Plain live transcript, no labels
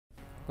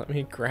let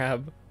me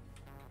grab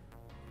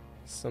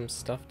some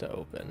stuff to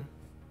open.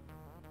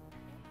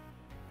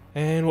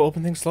 And we'll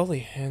open things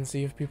slowly and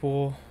see if people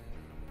will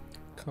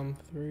come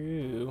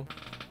through.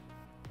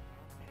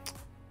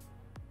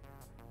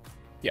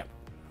 Yeah.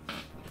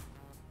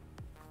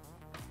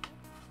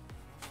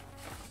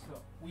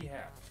 So we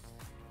have,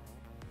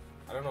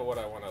 I don't know what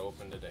I want to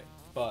open today,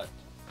 but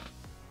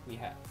we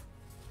have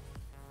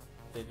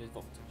Vivid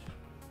Voltage.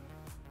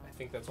 I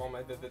think that's all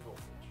my Vivid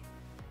Voltage.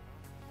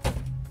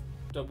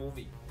 Dubwool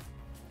V.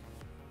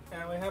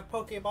 And we have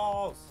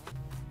Pokeballs.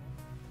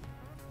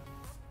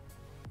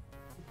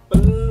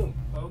 Boom!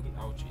 Oh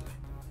jeez.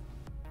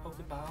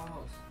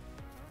 Pokeballs.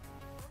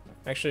 I'm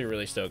actually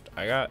really stoked.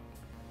 I got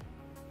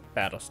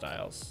battle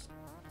styles.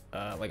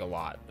 Like a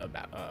lot of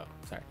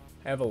sorry.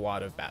 I have a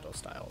lot of battle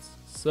styles.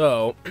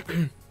 So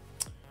if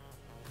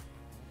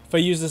I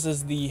use this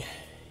as the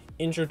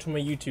intro to my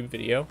YouTube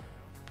video,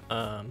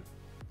 hi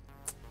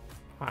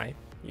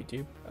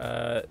YouTube.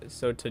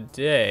 So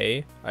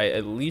today I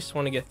at least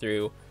want to get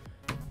through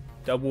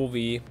Dubwool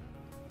V,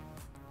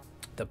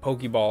 the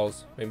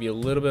Pokeballs, maybe a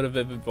little bit of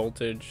Vivid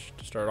Voltage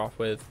to start off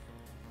with,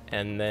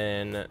 and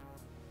then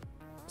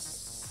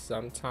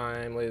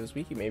sometime later this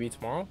week, maybe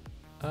tomorrow,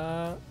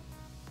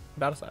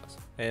 battle styles.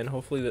 And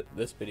hopefully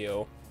this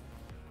video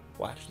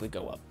will actually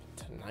go up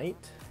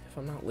tonight if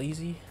I'm not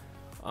lazy,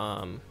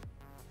 or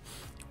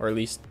at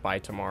least by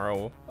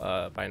tomorrow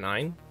by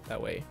 9. That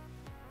way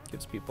it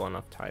gives people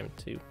enough time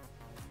to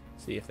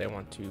see if they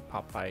want to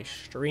pop by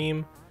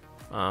stream.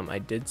 I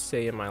did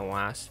say in my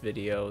last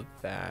video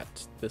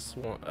that this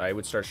one I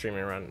would start streaming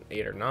around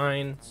 8 or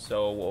 9,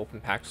 so we'll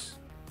open packs.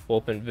 We'll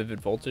open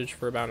Vivid Voltage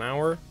for about an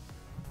hour.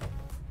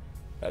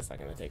 That's not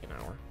going to take an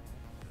hour,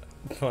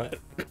 but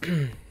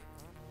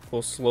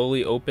we'll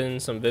slowly open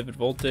some Vivid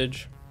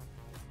Voltage,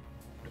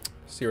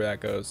 see where that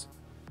goes.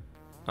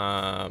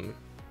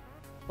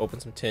 Open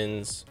some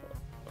tins,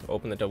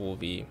 open the Dubwool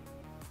V,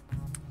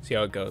 see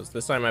how it goes.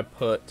 This time I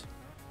put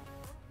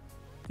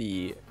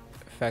the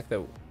fact that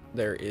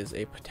there is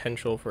a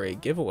potential for a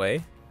giveaway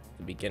at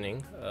the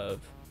beginning of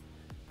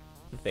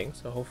the thing,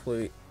 so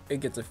hopefully it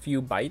gets a few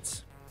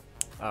bites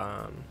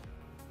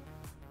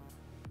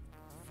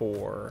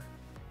for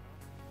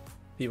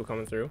people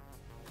coming through.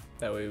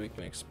 That way we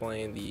can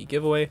explain the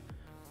giveaway,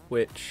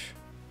 which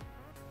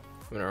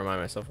I'm gonna remind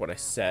myself what I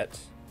set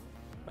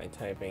by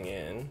typing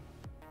in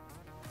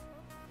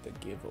the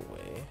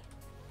giveaway,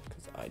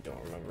 because I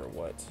don't remember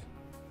what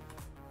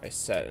I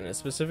set, and it's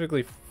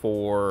specifically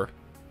for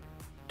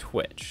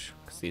Twitch,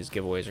 because these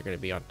giveaways are going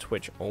to be on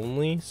Twitch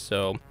only.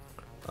 So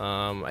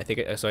I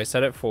think so I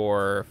set it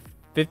for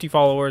 50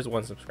 followers,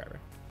 1 subscriber.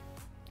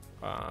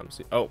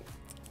 Oh,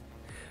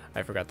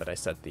 I forgot that I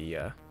set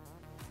the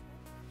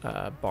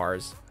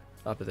bars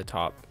up at the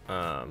top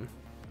of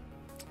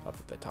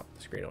the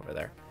screen over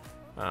there.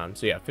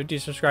 So yeah, 50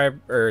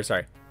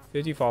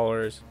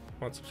 followers,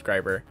 1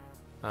 subscriber.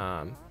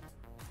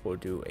 We'll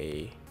do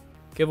a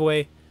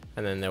giveaway,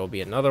 and then there will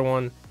be another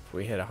one if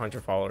we hit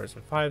 100 followers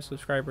and 5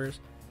 subscribers,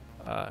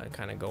 and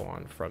kind of go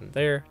on from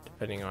there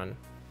depending on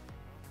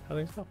how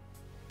things go.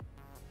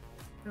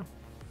 Yeah.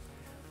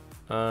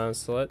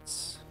 So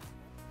let's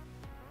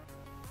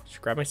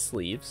just grab my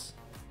sleeves,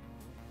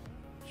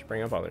 just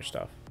bring up other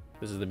stuff.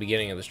 This is the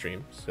beginning of the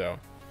stream, so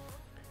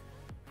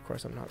of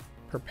course I'm not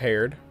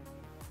prepared.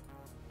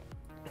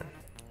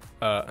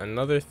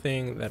 Another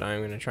thing that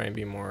I'm going to try and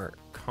be more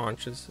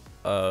conscious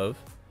of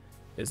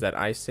is that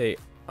I say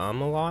a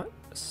lot,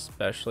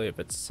 especially if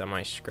it's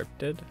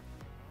semi-scripted.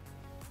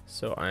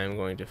 So I'm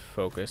going to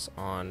focus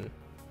on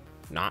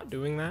not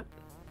doing that.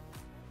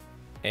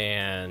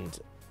 And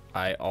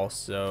I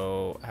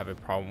also have a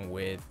problem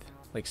with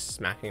like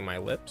smacking my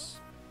lips.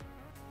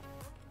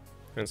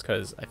 And it's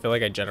because I feel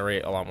like I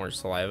generate a lot more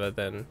saliva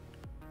than,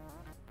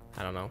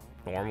 I don't know,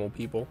 normal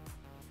people.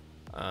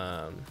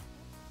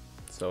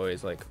 It's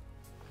always like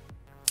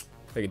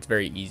it's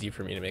very easy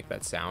for me to make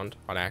that sound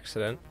on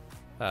accident.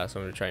 So I'm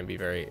gonna try and be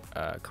very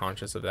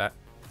conscious of that.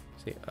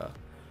 See,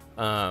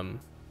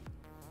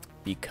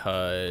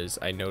 because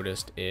I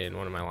noticed in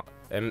one of my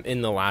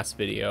in the last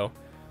video,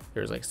 there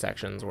was like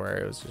sections where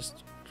it was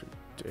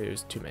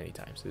too many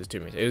times.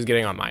 It was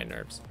getting on my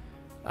nerves,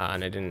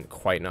 and I didn't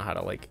quite know how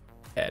to like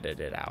edit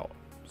it out.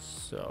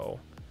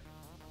 So,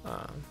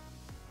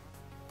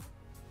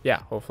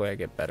 yeah, hopefully I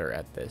get better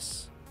at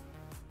this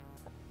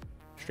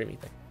streamy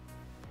thing.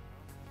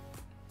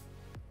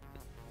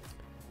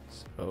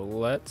 So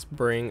let's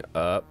bring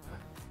up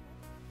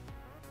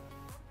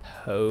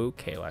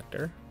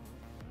Pokelector.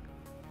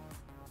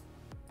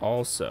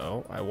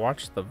 Also, I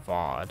watched the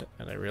VOD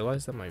and I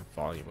realized that my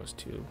volume was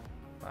too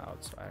loud,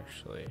 so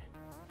actually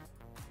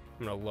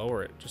I'm gonna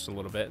lower it just a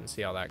little bit and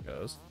see how that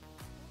goes.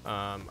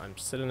 I'm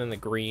sitting in the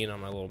green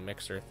on my little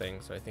mixer thing,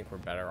 so I think we're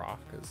better off,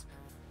 because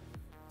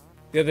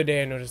the other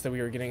day I noticed that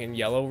we were getting in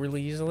yellow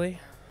really easily.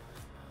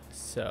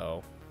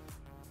 So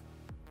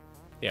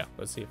yeah,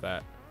 let's see if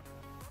that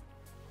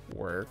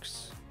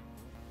works.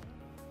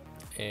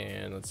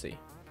 And let's see,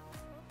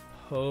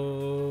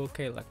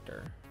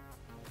 Pokelector.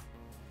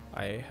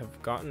 I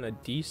have gotten a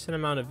decent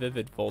amount of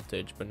Vivid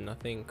Voltage, but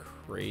nothing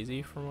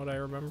crazy from what I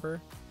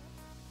remember.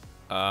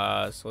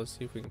 So let's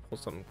see if we can pull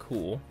something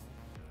cool.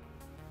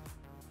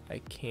 I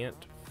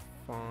can't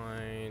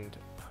find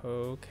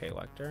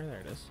Pokelector.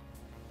 There it is.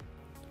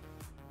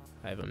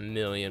 I have a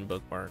million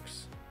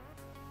bookmarks.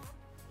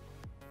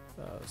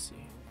 Let's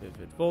see.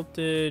 Vivid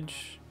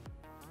Voltage.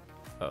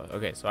 Oh,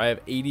 okay, so I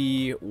have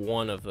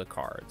 81 of the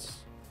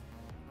cards.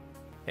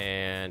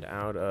 And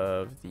out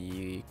of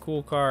the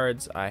cool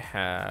cards, I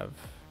have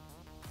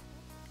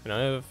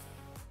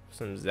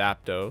some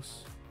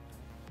Zapdos,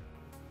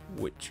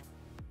 which,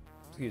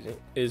 excuse me,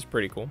 is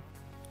pretty cool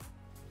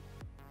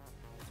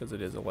because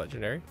it is a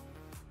legendary.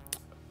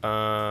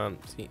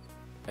 See,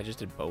 I just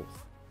did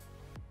both.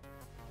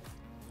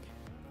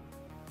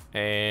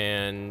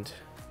 And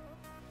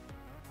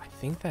I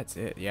think that's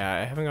it. Yeah,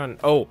 I haven't gone.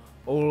 Oh,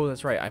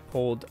 that's right. I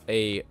pulled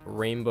a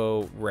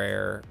rainbow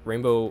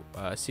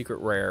secret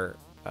rare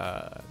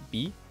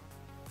B.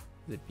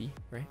 Is it B,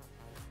 right?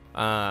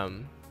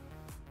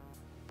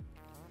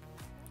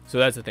 So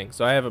that's the thing.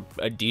 So I have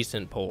a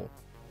decent pull.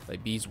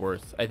 Like B's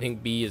worth. I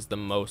think B is the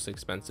most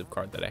expensive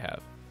card that I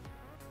have.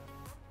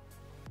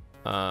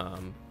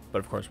 But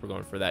of course we're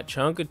going for that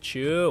chunk of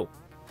chew.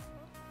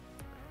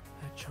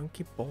 That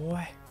chunky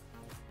boy.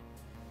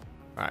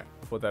 Alright,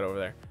 I'll put that over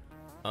there.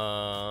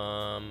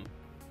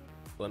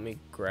 Let me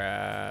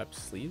grab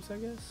sleeves, I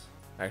guess.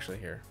 Actually,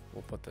 here,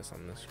 we'll put this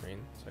on the screen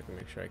so I can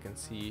make sure I can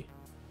see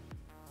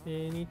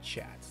any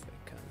chats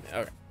that come in.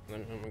 Okay,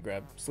 then I'm gonna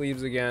grab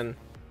sleeves again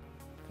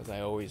because I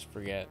always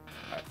forget.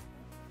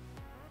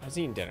 I was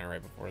eating dinner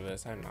right before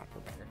this. I'm not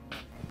prepared.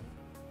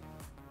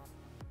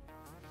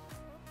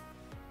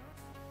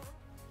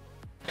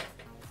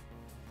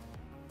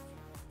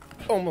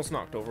 Almost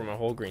knocked over my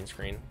whole green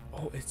screen.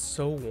 Oh, it's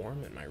so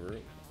warm in my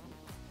room.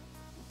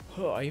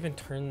 Oh, I even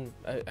turned,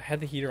 I had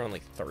the heater on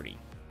like 30,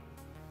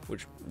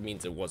 which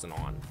means it wasn't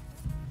on.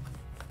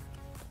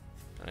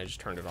 And I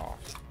just turned it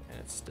off and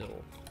it's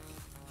still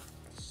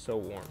so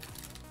warm.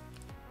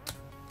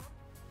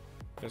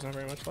 There's not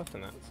very much left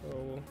in that,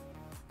 so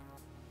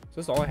is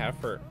this all I have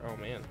for, oh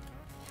man.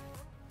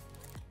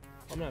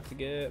 I'm gonna have to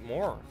get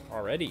more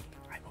already.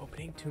 I'm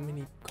opening too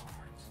many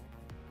cards.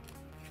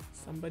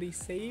 Somebody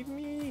save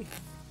me.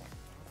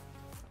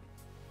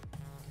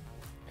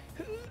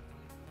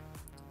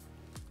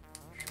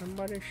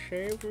 Somebody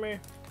save me.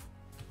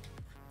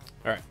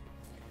 Alright.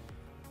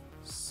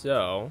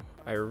 So,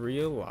 I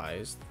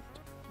realized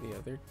the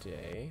other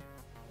day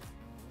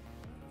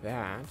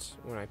that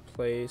when I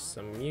play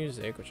some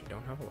music, which I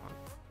don't have a lot,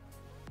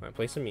 when I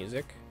play some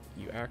music,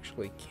 you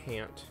actually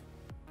can't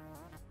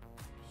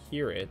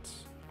hear it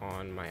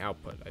on my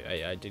output.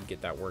 I did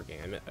get that working.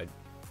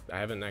 I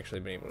haven't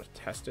actually been able to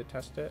test it,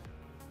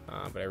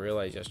 but I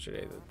realized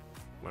yesterday that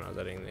when I was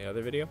editing the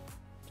other video,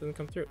 it doesn't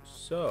come through.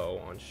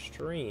 So on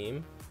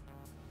stream,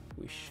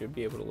 we should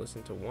be able to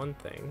listen to one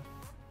thing,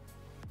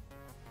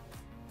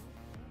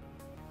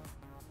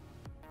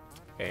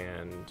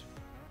 and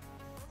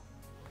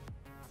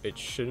it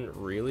shouldn't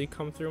really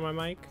come through my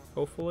mic,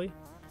 hopefully.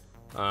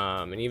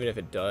 And even if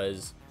it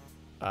does,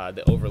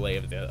 the overlay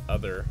of the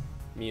other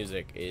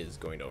music is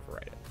going to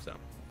override it. So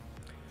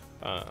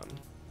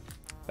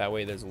that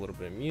way there's a little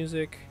bit of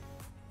music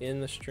in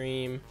the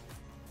stream,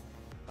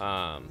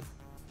 and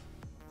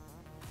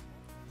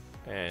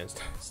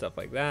stuff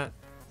like that.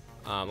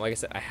 Like I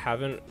said, I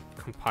haven't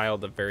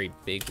compiled a very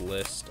big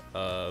list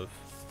of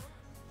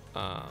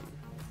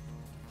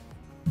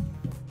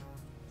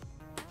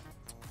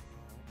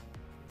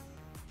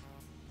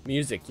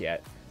music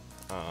yet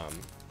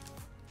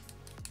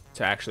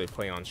to actually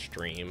play on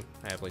stream.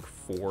 I have like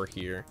 4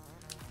 here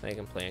that I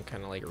can play and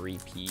kind of like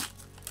repeat,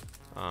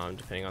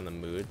 depending on the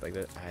mood. Like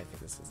that, I think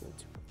this isn't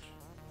too much.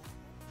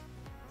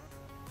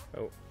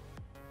 Oh.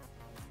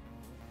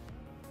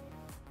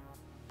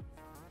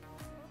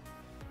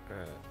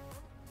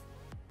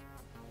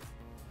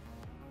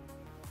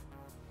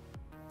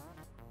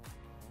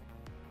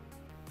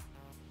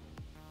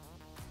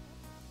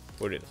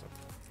 We'll do this one.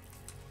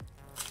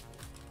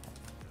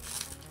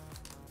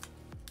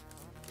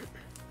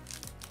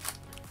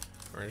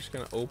 We're just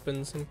gonna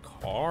open some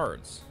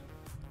cards.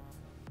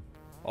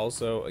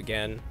 Also,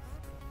 again,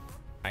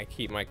 I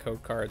keep my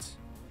code cards.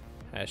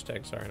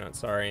 Hashtag sorry not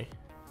sorry.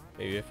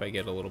 Maybe if I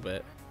get a little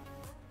bit,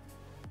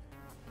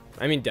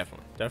 I mean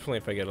definitely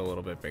if I get a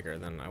little bit bigger,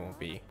 then I won't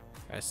be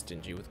as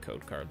stingy with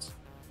code cards.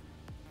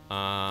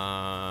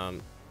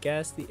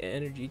 Guess the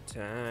energy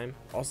time.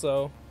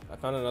 Also, I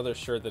found another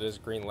shirt that is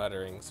green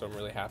lettering, so I'm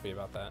really happy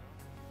about that.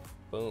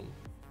 Boom,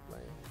 my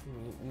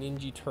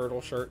Ninja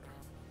Turtle shirt.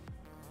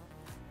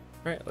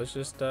 All right, let's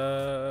just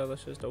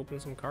open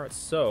some cards.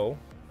 So,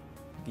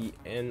 the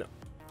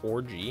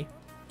N-Orgy.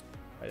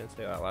 I didn't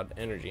say that out loud.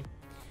 Energy.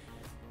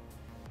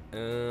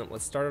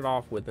 Let's start it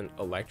off with an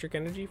electric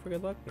energy for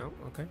good luck. No,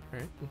 okay, all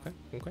right,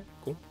 okay,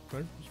 cool,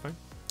 fine, it's fine.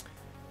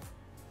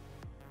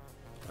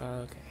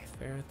 Okay,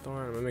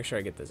 Ferrothorn. I'm gonna make sure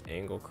I get this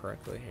angle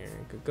correctly here.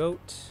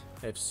 Gagoat.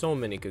 I have so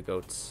many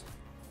Gagoats.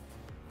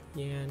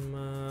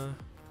 Yanma,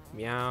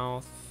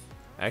 Meowth.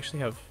 I actually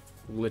have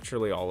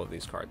literally all of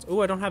these cards.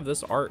 Oh, I don't have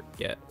this art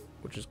yet,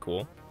 which is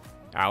cool.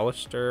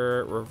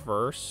 Alistair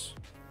reverse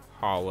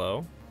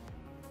hollow,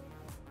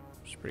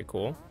 which is pretty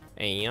cool.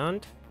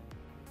 And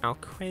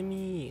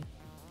Alchemy.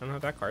 I don't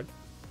have that card.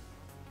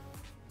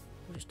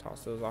 We'll just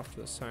toss those off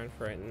to the side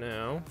for right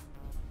now.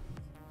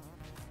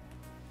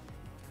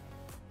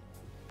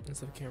 Is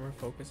the camera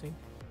focusing?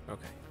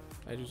 Okay.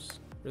 I just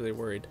really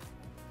worried.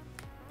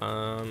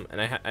 And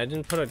I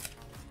didn't put a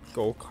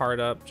gold card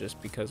up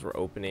just because we're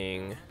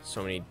opening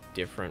so many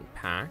different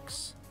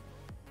packs.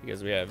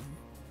 Because we have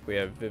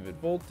Vivid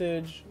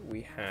Voltage,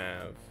 we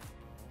have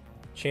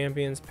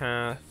Champions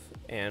Path,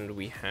 and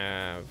we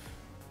have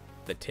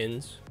the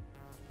tins.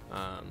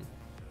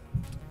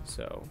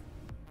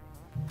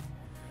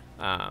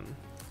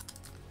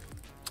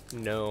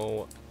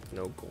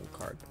 No gold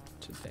card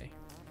today.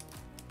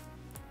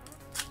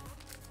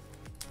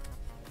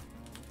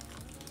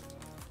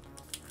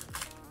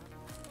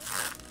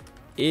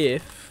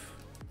 If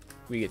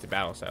we get to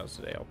battle styles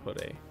today, I'll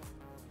put a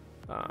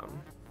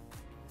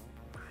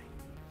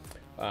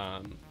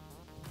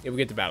if we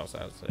get to battle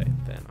styles today,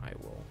 then I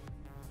will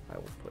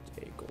put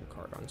a gold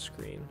card on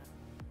screen.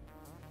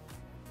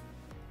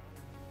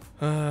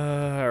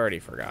 I already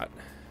forgot.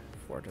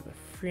 Four to the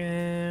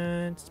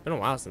front. It's been a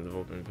while since I've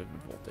opened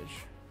Vivid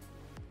Voltage.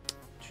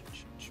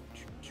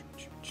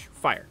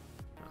 Fire.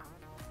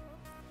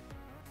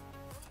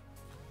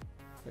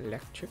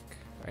 Electric.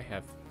 I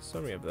have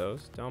so many of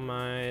those.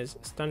 Delmise,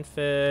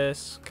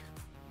 Stunfisk.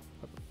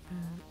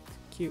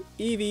 Cute.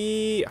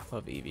 Eevee. I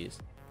love Eevees.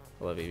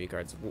 I love Eevee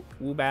cards.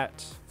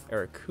 Woobat.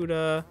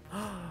 Arrokuda.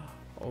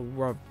 Oh,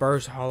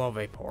 reverse hollow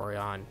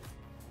Vaporeon.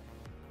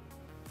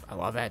 I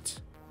love it.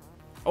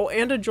 Oh,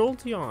 and a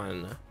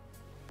Jolteon.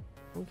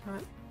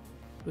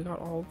 We got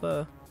all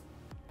the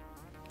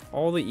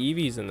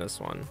Eevees in this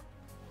one.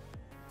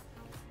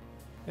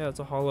 Yeah, it's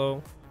a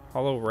hollow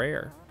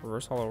rare.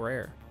 Reverse hollow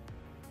rare.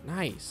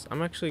 Nice.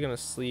 I'm actually gonna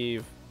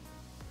sleeve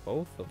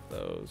both of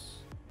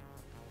those.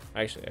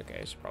 Actually, okay,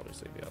 I should probably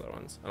sleeve the other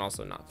ones and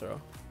also not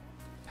throw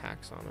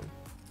packs on them.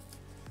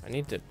 I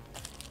need to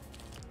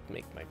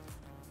make my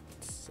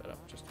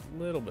setup just a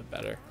little bit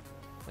better,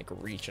 like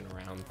reaching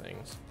around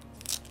things.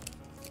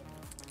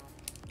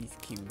 He's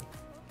cute.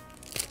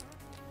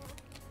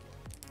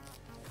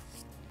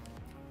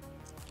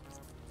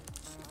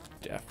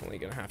 Definitely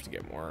gonna have to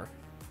get more.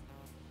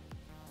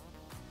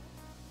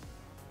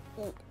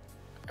 Oh,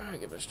 I'll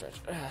give it a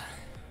stretch.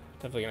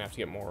 Definitely gonna have to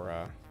get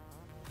more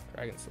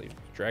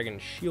dragon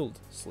shield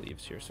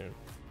sleeves here soon.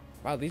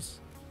 Wow, these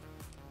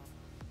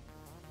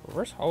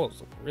reverse hollows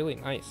look really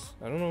nice.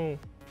 I don't know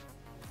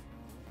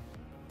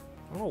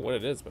what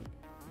it is, but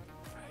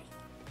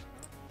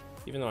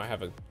even though I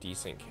have a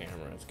decent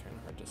camera, it's kind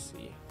of hard to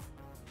see.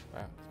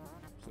 Wow,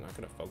 is it not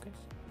gonna focus?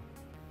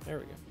 There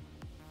we go.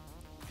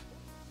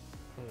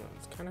 I don't know,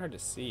 it's kind of hard to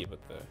see, but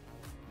the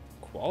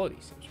quality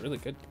seems really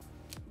good.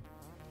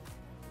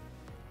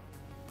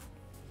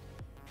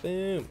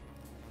 Boom.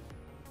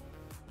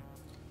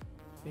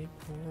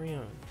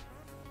 Vaporeon.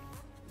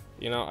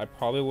 You know, I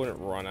probably wouldn't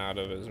run out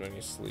of as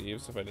many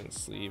sleeves if I didn't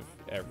sleeve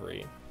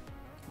every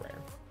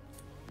rare.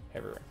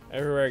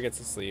 Everywhere gets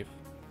a sleeve.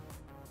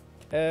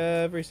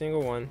 Every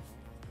single one.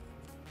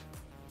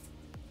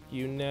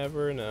 You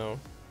never know.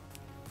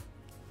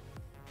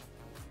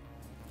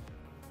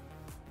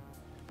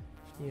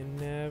 You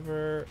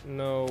never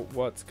know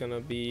what's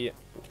gonna be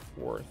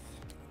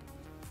worth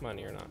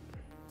money or not.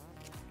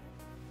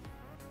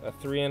 A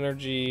 3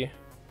 energy,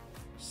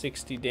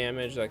 60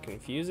 damage that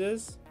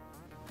confuses?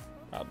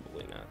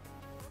 Probably not.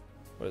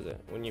 What is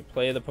it? When you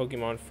play the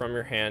Pokemon from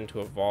your hand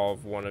to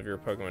evolve one of your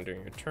Pokemon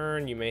during your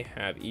turn, you may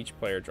have each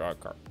player draw a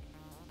card.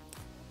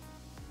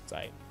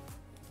 Tight.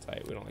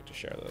 Tight. We don't like to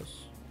share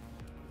those.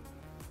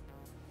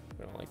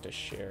 We don't like to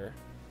share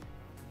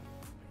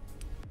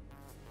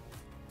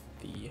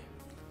the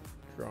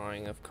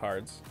drawing of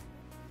cards.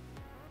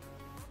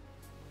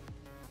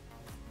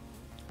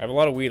 I have a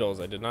lot of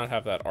Weedles. I did not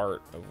have that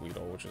art of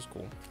Weedle, which is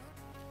cool.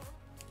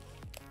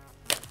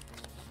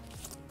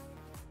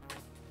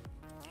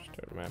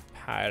 Start my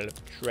pile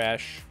of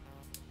trash.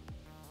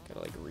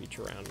 Gotta like reach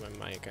around my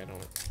mic. Like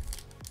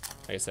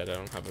I said, I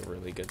don't have a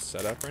really good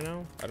setup right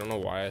now. I don't know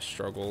why I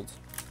struggled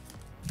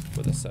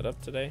with a setup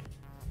today,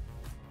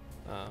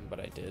 but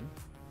I did.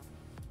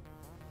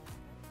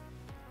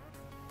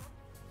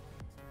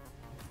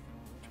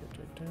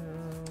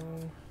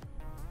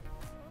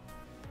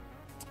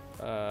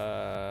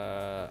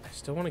 I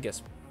still want to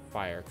guess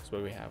fire, because what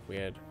do we have? We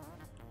had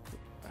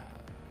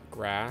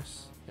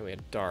grass, and we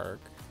had dark.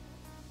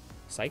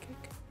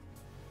 Psychic?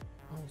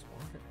 Oh, it's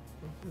water.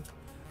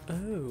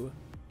 Oh.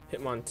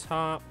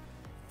 Hitmontop,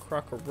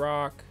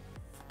 Krokorok,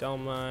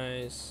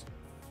 Delmise,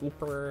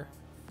 Wooper,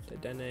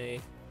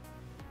 Dedenne,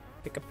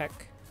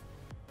 Pick-a-Peck,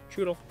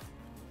 Choodle.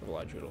 I have a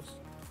lot of Choodles.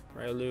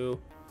 Railu.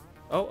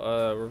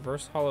 Oh,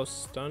 reverse hollow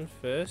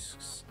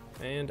Stunfisks,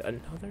 and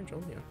another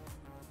Jolteon.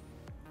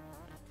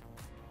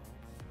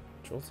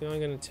 Jolteon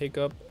gonna take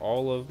up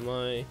all of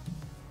my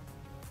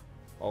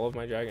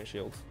dragon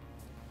shields.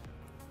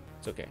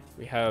 It's okay.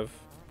 We have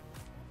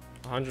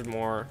 100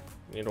 more.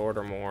 Need to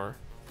order more.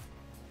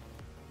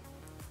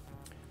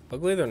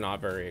 Luckily, they're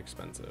not very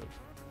expensive.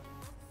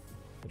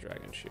 The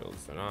dragon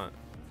shields, they're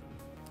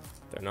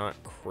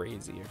not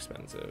crazy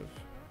expensive.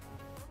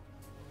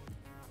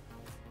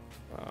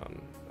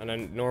 And I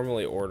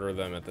normally order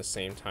them at the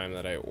same time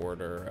that I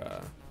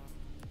order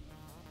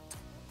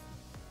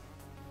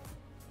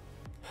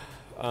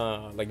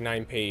like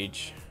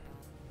 9-page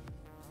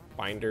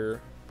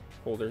binder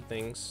holder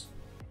things.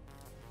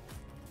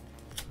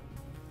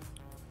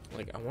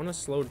 Like, I want to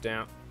slow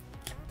down.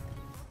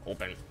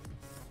 Open.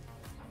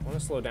 I want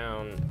to slow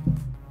down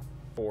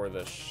for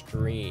the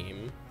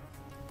stream,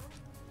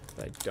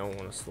 but I don't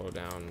want to slow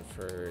down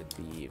for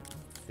the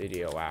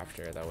video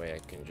after. That way I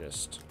can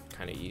just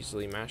kind of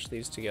easily mash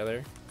these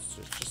together.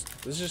 This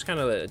is just kind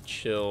of a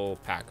chill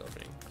pack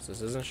opening. So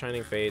this isn't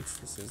Shining Fates.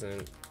 This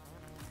isn't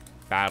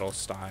Battle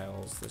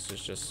Styles. This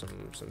is just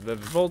some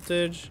Vivid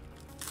Voltage,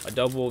 a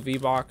Dubwool V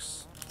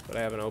box, but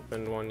I haven't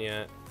opened one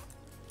yet,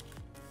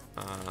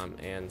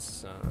 and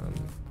some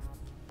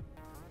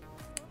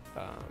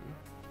oh,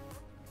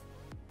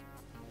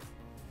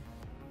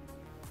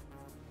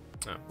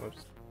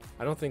 whoops.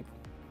 I don't think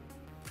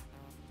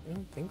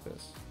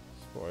this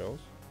spoils.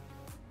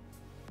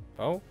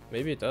 Oh,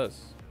 maybe it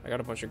does. I got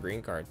a bunch of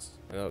green cards.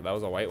 I know that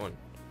was a white one.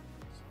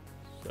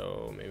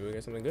 So maybe we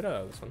get something good out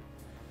of this one.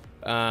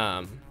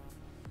 I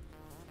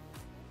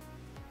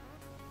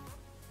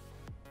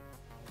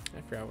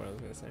forgot what I was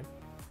gonna say.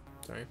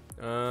 Sorry.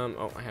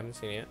 Oh, I haven't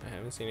seen it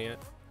yet.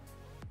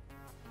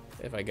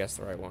 If I guess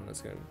the right one,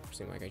 it's gonna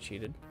seem like I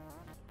cheated.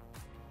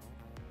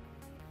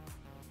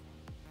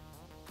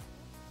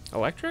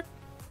 Electric?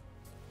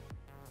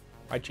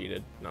 I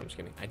cheated. No, I'm just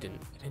kidding. I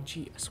didn't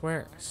cheat. I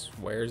swear. I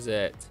swears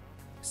it.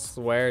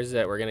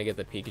 We're gonna get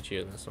the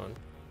Pikachu in this one.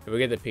 If we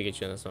get the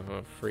Pikachu in this one, I'm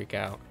gonna freak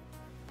out.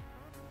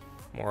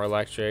 More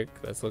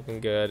electric. That's looking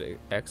good.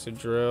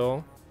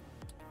 Excadrill.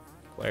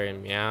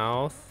 Galarian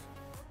Meowth.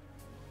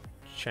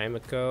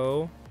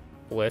 Chimico.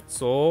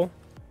 Blitzel.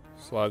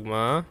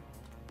 Slugma.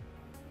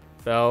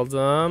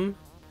 Beldum.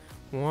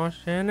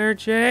 Wash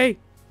Energy.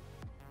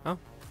 Oh.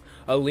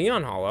 A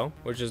Leon Hollow,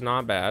 which is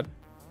not bad.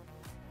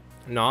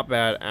 Not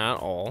bad at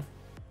all.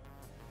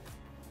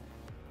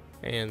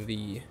 And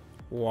the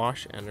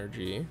Wash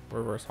Energy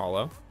Reverse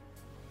Hollow.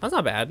 That's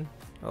not bad.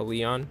 A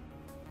Leon.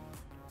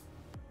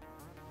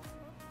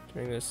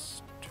 During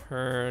this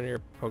turn, your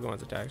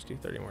Pokemon's attacks do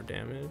 30 more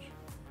damage.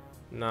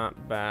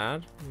 Not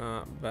bad.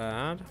 Not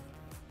bad.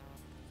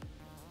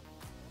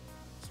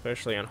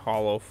 Especially in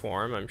hollow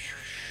form. I'm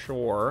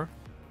sure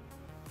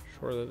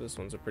that this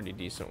one's a pretty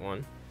decent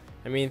one.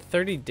 I mean,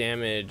 30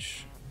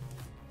 damage.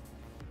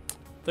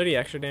 30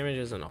 extra damage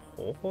isn't a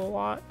whole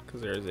lot,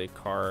 because there's a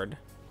card,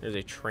 there's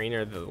a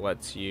trainer that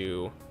lets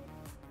you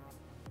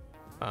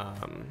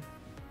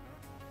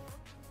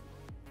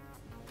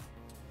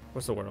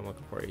what's the word I'm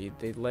looking for?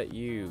 They let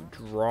you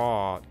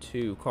draw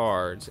 2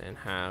 cards and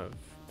have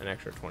an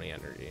extra 20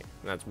 energy,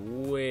 and that's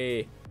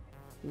way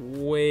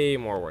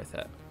more worth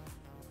it.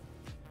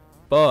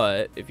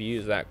 But if you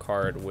use that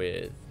card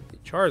with the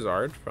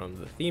Charizard from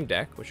the theme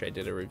deck, which I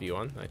did a review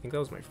on, I think that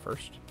was my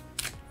first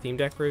theme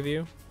deck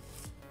review.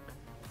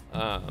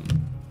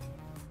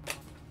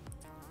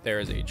 There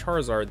is a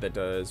Charizard that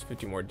does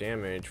 50 more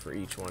damage for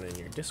each one in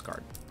your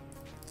discard.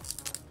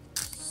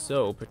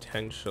 So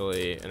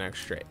potentially an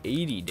extra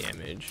 80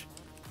 damage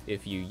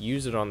if you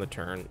use it on the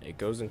turn. It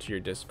goes into your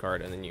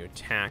discard and then you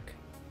attack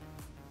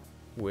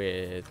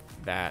with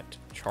that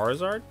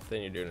Charizard.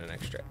 Then you're doing an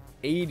extra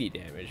 80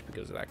 damage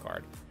because of that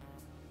card,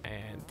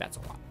 and that's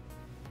a lot.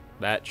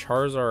 That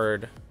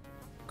Charizard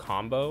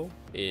combo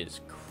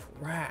is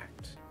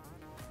cracked.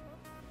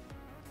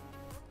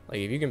 Like,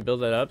 if you can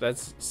build that up,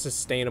 that's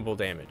sustainable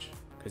damage,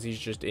 because he's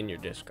just in your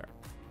discard.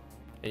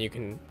 And you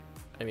can,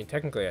 I mean,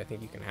 technically, I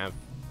think you can have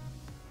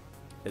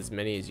as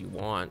many as you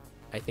want.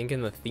 I think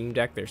in the theme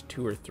deck, there's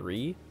 2 or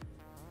 3,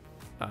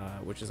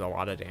 which is a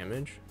lot of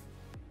damage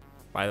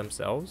by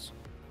themselves.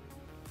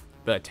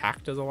 The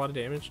attack does a lot of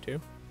damage, too.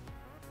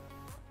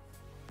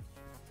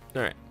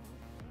 Alright.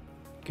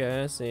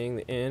 Guessing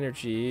the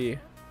energy.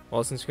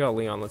 Well, since we got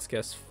Leon, let's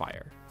guess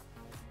fire.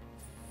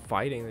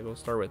 Fighting, they both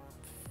start with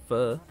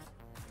F.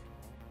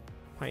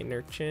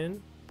 Pinurchin,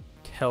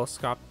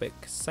 Telescopic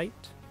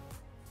Sight,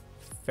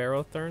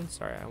 Ferrothorn.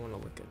 Sorry, I want to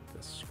look at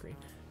this screen.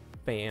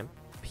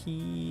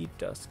 Vampy,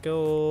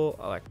 Duskull,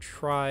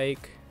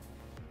 Electrike,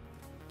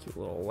 cute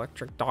little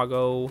electric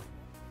doggo,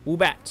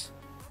 Woobat.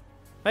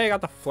 Hey, I got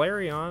the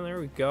Flareon.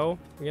 There we go.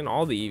 We're getting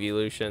all the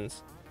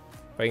evolutions.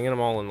 If I can get them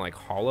all in like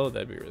hollow,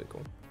 that'd be really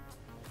cool.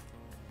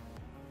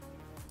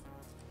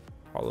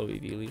 Hollow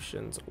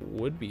evolutions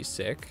would be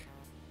sick.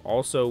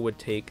 Also would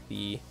take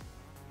the,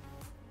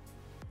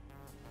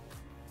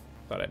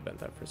 thought I bent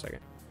that for a second.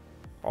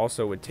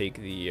 Also would take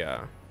the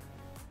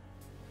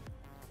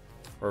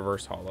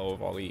reverse hollow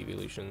of all the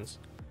evolutions,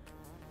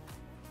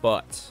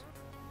 but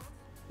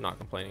not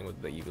complaining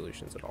with the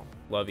evolutions at all.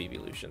 Love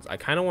evolutions. I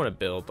kind of want to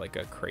build like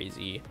a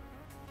crazy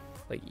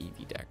like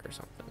EV deck or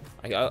something.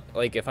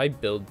 Like if I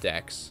build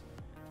decks,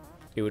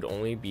 it would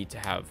only be to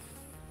have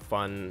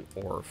fun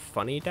or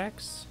funny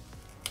decks,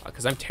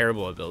 because I'm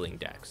terrible at building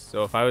decks.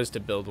 So if I was to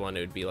build one,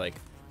 it would be like,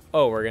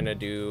 oh, we're gonna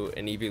do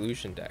an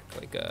evolution deck,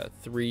 like a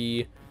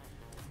three-way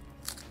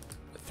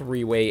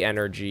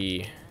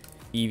energy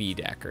EV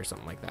deck or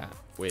something like that,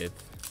 with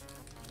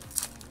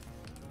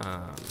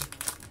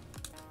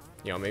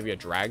you know, maybe a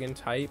dragon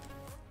type.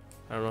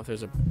 I don't know if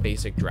there's a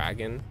basic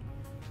dragon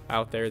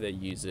out there that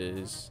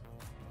uses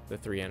the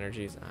 3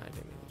 energies. I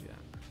didn't mean to do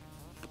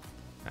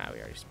that. We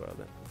already spoiled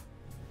it.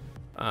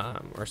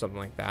 Or something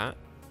like that.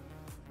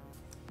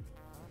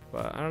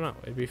 But I don't know.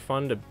 It'd be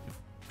fun to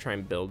try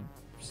and build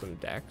some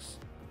decks.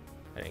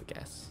 I didn't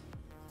guess.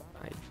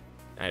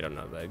 I don't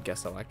know. I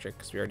guessed electric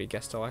because we already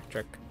guessed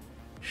electric.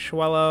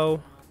 Schwellow,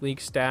 League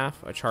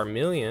Staff, a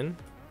Charmeleon,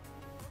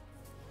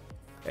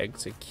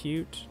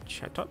 Execute,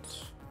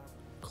 Chatot,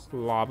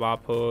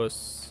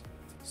 Clobopus,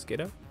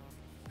 Skiddo,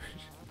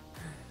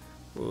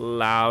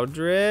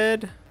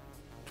 Loudred,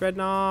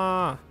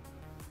 Dreadnought.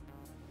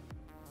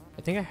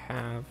 I think I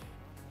have.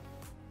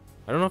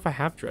 I don't know if I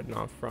have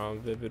Dreadnought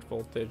from Vivid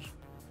Voltage.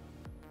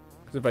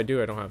 Because if I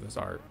do, I don't have this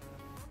art.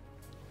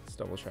 Let's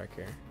double check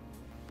here.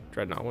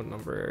 Dreadnought, what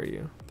number are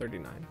you?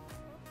 39.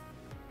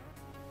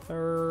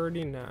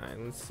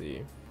 39, let's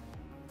see.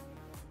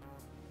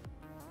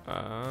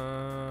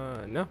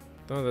 No,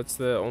 that's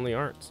the only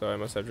art, so I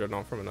must have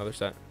Dreadnought from another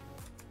set.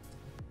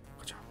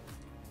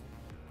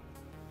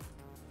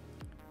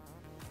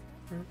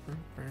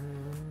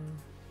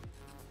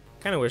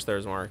 Kind of wish there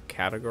was more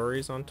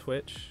categories on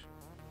Twitch,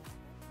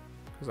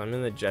 because I'm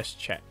in the just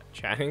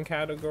chatting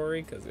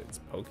category because it's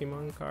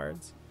Pokemon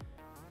cards.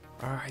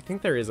 I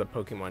think there is a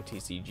Pokemon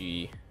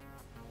TCG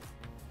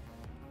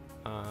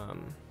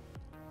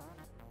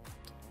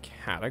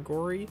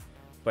category,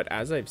 but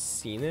as I've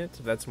seen it,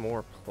 that's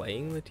more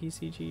playing the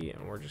TCG,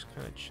 and we're just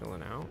kind of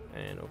chilling out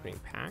and opening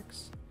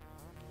packs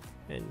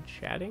and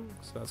chatting.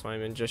 So that's why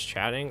I'm in just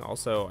chatting.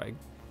 Also,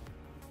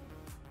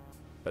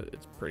 but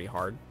it's pretty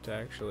hard to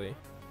actually.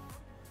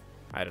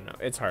 I don't know.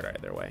 It's hard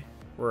either way.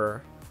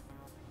 We're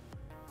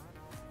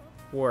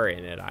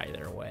in it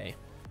either way.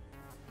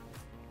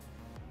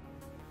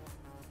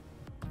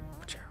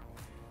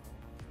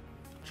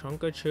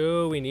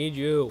 Chunkachu, we need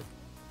you.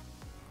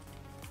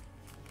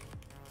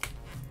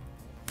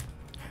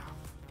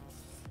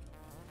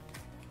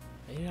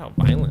 I hate how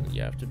violent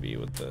you have to be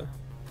with the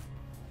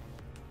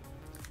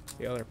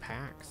other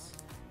packs,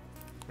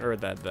 or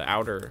the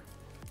outer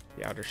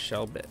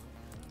shell bit.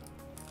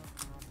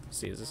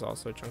 See, is this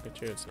also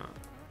Chunkachu? It's not.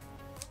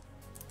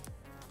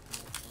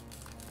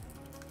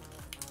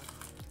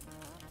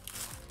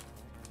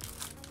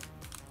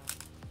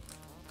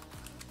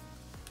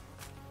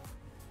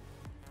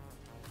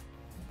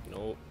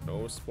 No,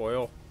 no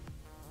spoil.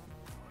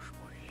 No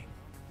spoiling.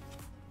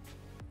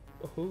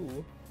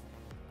 Woohoo.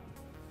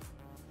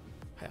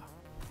 Yeah.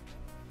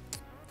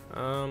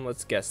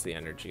 Let's guess the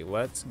energy.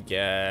 Let's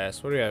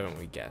guess. What haven't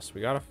we guessed?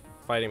 We got a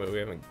fighting, but we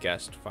haven't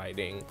guessed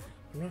fighting.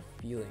 I'm not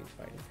feeling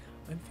fighting.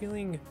 I'm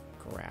feeling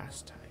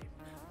grass type.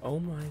 Oh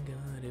my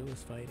god, it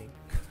was fighting.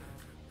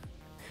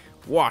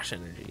 Wash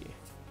energy.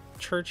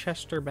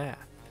 Chichester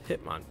Bath.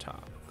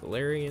 Hitmontop.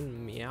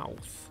 Galarian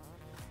Meowth.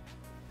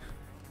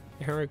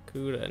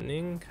 Aracuda.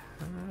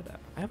 Nincada.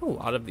 I have a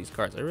lot of these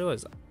cards. I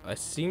realize it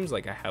seems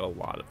like I have a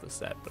lot of the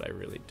set, but I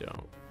really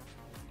don't.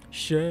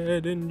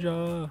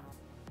 Shedinja.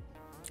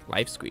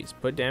 Life Squeeze.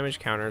 Put damage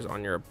counters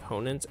on your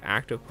opponent's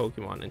active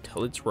Pokemon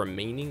until its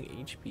remaining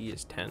HP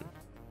is 10.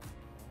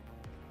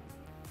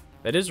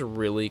 That is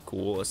really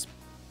cool,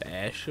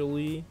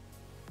 especially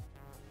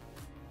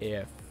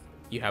if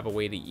you have a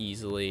way to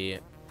easily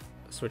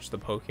switch the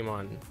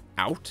Pokemon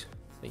out,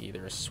 like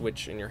either a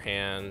switch in your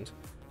hand,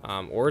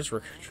 or its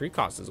retreat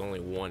cost is only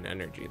 1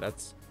 energy.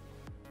 That's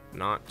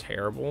not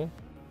terrible,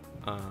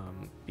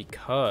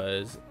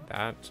 because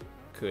that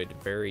could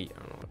I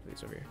don't know what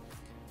these over here.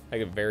 I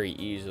could very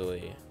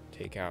easily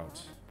take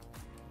out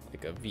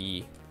like a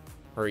V,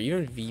 or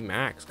even V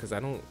Max, because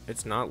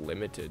it's not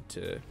limited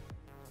to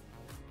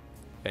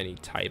any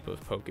type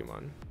of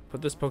Pokemon.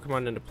 Put this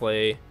Pokemon into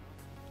play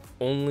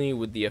only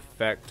with the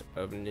effect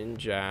of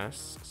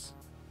Ninjask's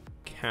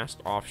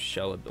cast off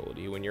shell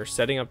ability. When you're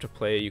setting up to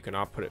play, you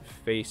cannot put it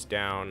face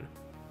down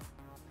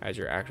as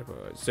your active.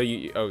 So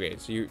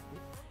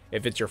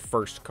if it's your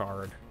first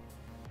card,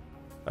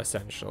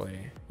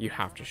 essentially you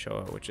have to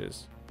show it, which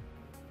is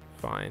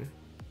fine.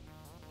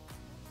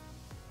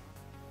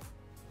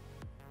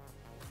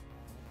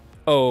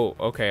 Oh,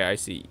 okay, I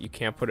see. You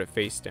can't put it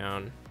face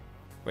down.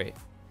 Wait.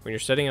 When you're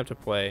setting up to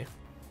play,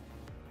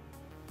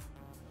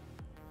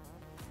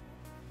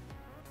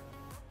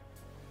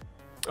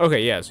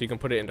 okay, yeah, so you can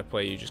put it into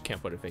play, you just can't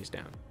put it face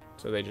down.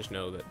 So they just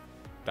know that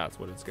that's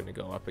what it's going to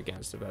go up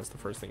against if that's the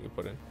first thing you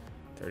put in.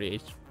 30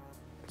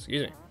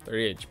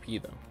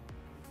 HP though.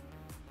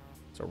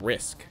 It's a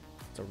risk.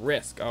 It's a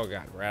risk. Oh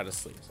god, we're out of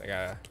sleeves. I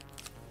gotta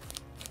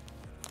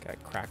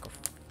crack a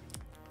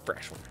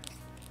fresh one.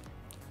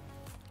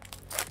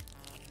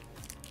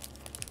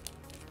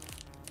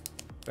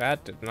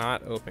 That did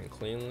not open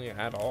cleanly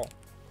at all.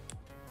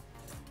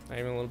 Not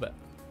even a little bit.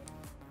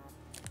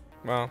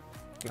 Well,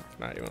 no,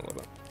 not even a little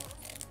bit.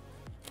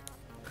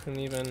 Couldn't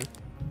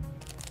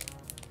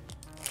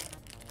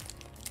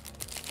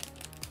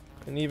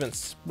even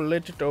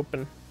split it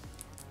open.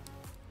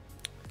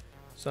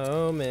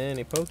 So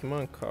many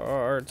Pokemon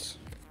cards.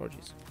 Oh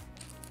jeez.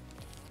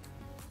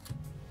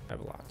 I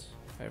have a lot.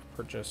 I have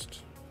purchased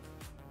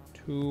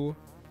too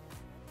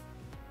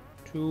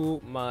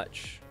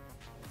much.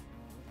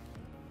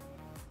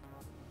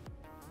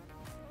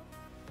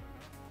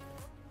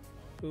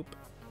 Boop.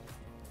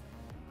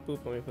 Boop,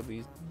 let me put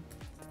these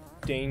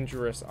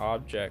dangerous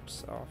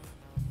objects off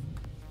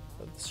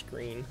of the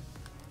screen.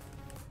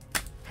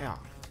 Yeah.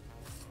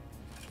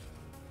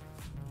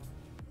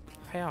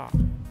 Yeah.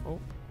 Oh,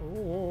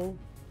 oh.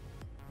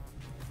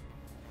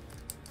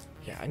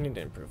 Yeah, I need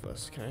to improve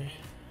this. Can I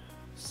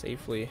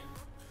safely?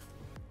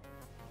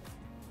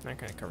 That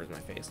kind of covers my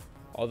face.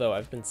 Although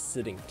I've been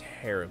sitting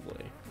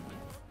terribly.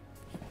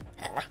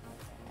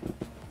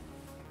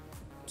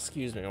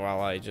 Excuse me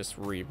while I just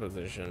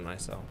reposition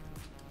myself.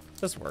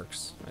 This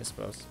works, I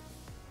suppose.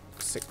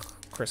 Sit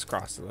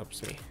crisscross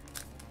helps me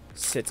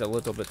sit a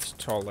little bit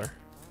taller.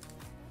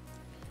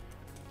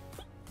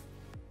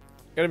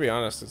 Gotta be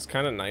honest, it's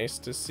kind of nice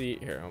to see.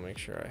 Here, I'll make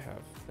sure I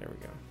have. There we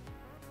go.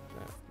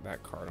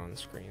 That card on the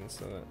screen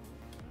so that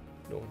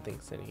no one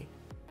thinks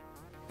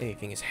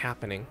anything is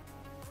happening.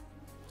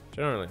 Which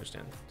I don't really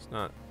understand. It's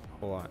not a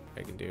whole lot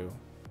I can do.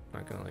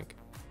 I'm not gonna like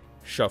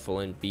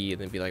shuffle in B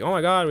and then be like, oh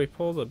my god, we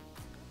pulled a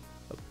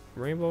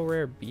rainbow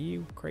rare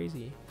B.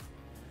 Crazy.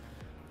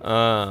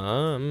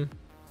 Yeah,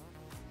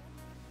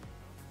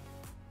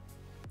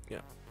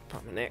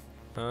 pop my neck.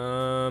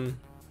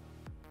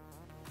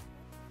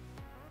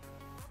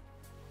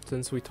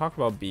 Since we talked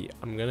about B,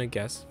 I'm gonna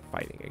guess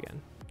fighting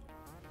again.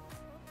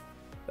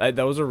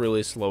 That was a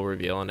really slow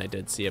reveal, and I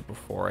did see it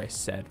before I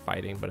said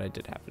fighting, but I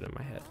did have it in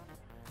my head.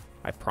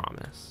 I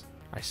promise.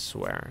 I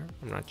swear.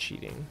 I'm not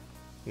cheating.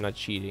 I'm not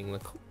cheating.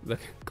 The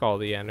call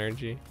the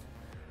energy.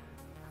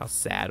 How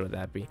sad would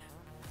that be?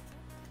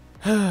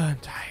 I'm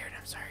tired.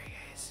 I'm sorry,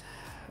 guys.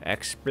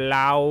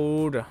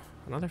 Explode.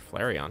 Another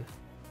Flareon.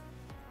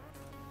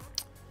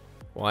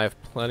 Well, I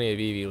have plenty of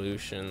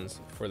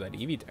evolutions for that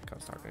Eevee deck I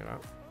was talking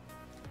about.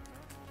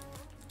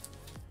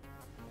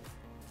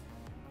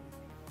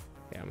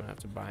 Yeah, I'm gonna have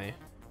to buy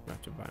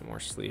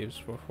more sleeves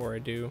before I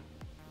do.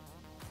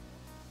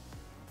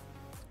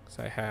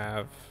 So I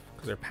have,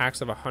 because they're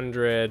packs of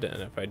 100,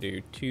 and if I do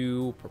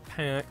 2 per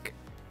pack,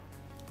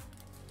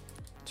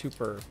 2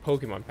 per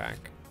Pokemon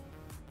pack,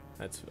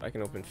 I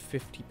can open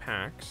 50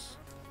 packs,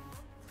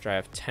 which I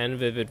have 10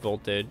 Vivid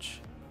Voltage,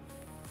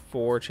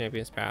 4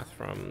 Champions Path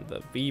from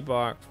the V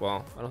box.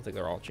 Well, I don't think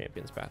they're all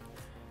Champions Path.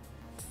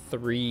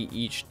 3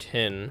 each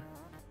tin,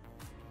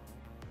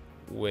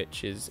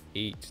 which is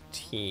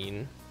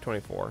 18,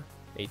 24,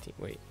 18.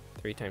 Wait,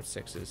 3 times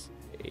 6 is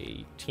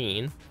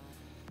 18.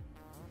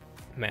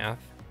 Math.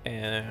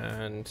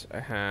 And I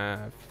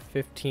have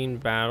 15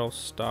 battle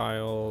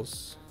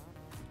styles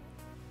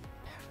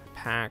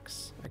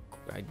packs.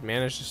 I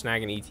managed to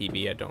snag an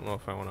ETB. I don't know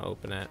if I want to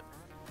open it.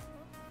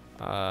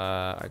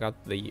 I got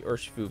the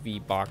Urshifu V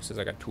boxes.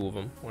 I got 2 of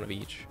them, 1 of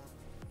each.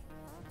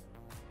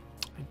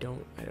 I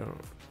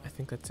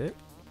think that's it.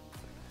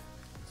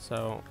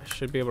 So I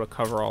should be able to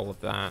cover all of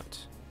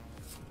that.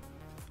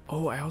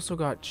 Oh, I also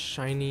got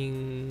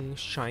shiny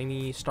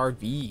Star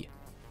V.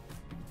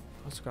 I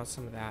also got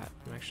some of that.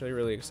 I'm actually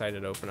really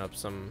excited to open up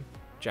some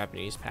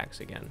Japanese packs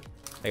again.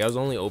 Like, I was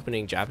only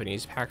opening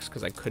Japanese packs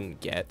because I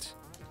couldn't get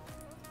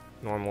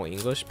normal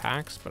English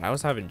packs, but I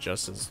was having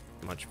just as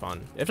much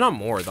fun, if not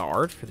more. The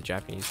art for the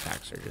Japanese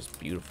packs are just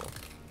beautiful,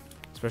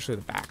 especially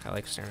the back. I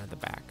like staring at the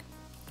back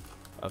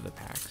of the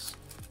packs,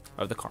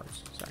 of the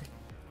cards, sorry.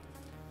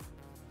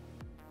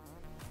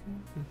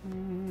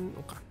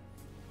 Okay.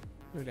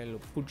 Look at that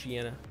little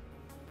Poochyena.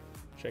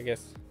 Should I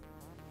guess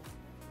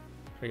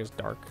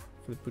dark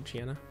for the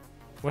Poochyena?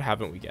 What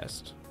haven't we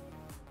guessed?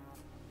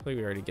 I think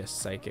we already guessed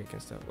psychic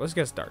and stuff. Let's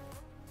guess dark.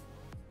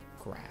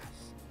 Grass.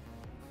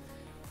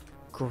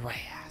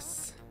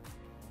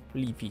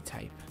 Leafy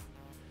type.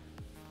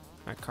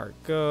 That card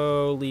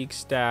go. League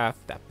staff.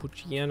 That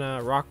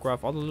Poochyena.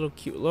 Rockruff. All the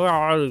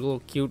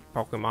little cute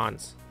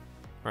Pokemons.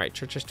 Alright,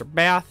 Chichester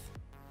Bath.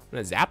 And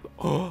a Zap.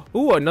 Oh,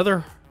 ooh,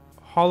 another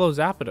Hollow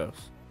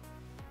Zapdos.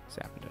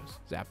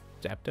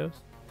 Zapdos?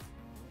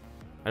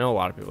 I know a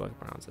lot of people like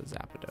to pronounce it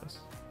Zapdos.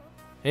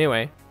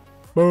 Anyway.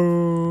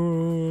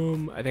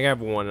 Boom. I think I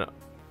have 1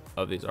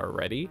 of these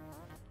already.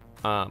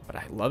 But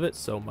I love it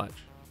so much.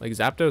 Like,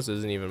 Zapdos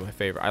isn't even my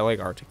favorite. I like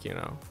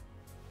Articuno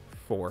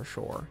for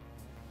sure.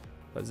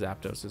 But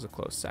Zapdos is a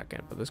close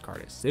second. But this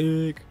card is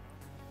sick.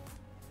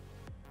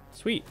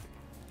 Sweet.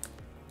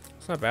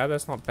 That's not bad.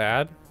 That's not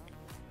bad.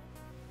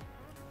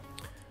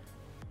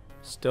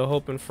 Still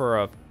hoping for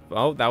a...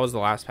 Oh, that was the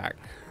last pack.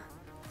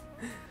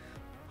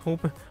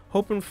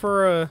 hoping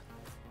for a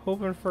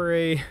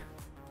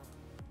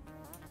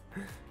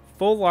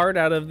full art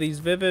out of these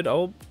Vivid.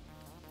 Oh,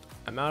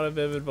 I'm out of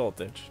Vivid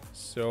Voltage,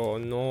 so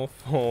no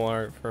full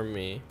art for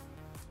me,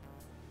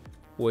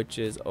 which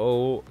is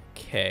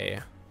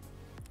okay.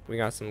 We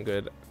got some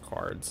good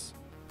cards.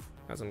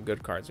 Got some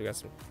good cards. We got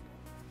some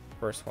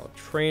reverse hollow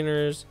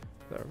trainers,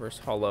 the reverse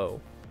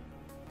hollow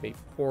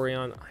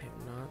Vaporeon. I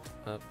am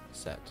not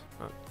upset.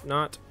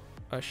 Not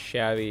a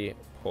shabby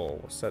pull.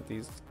 We'll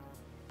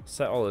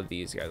set all of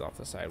these guys off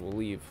the side. We'll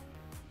leave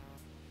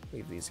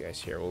these guys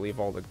here. We'll leave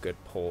all the good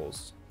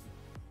pulls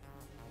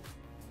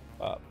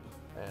up,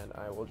 and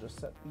I will just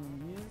set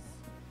these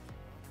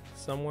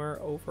somewhere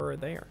over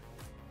there.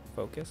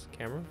 Focus,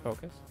 camera,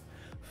 focus,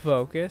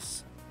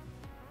 focus.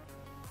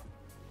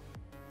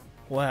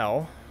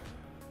 Well,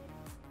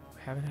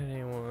 haven't had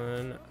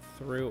anyone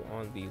through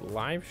on the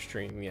live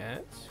stream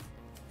yet,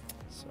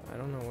 so I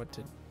don't know what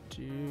to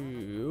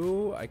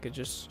do. I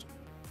just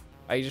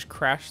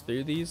crash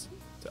through these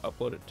to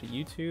upload it to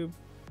YouTube,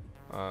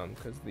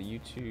 because the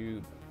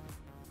YouTube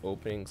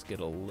openings get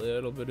a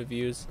little bit of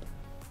views.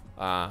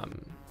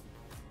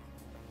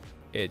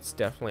 It's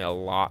definitely a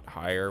lot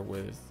higher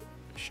with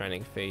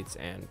Shining Fates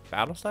and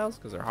Battle Styles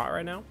because they're hot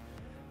right now.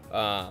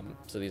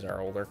 So these are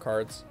older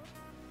cards,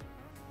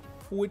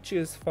 which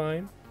is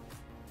fine.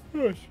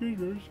 Oh, excuse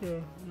me.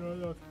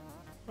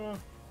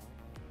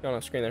 Got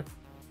on screen there.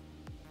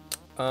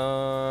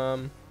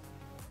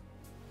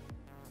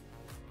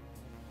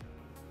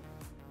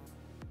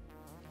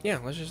 Yeah,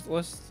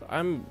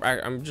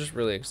 I'm just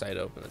really excited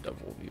to open the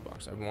Dubwool V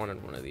box. I've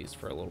wanted one of these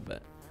for a little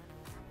bit.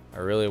 I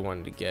really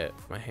wanted to get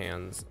my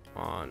hands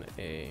on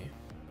a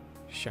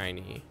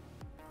shiny.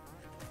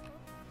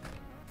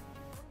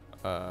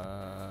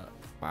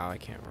 Wow, I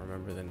can't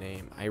remember the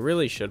name. I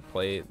really should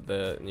play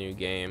the new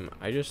game.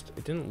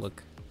 It didn't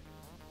look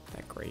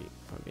that great,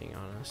 if I'm being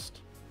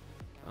honest.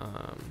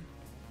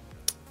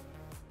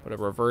 But a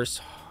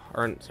reverse,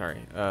 or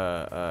sorry,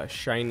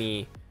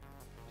 shiny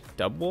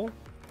Dubwool,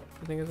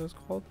 I think is what it's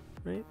called,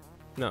 right?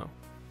 No.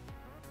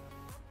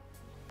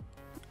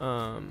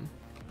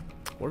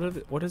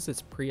 What is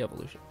its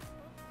pre-evolution?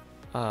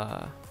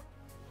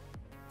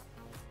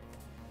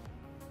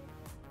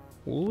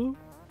 Wooloo?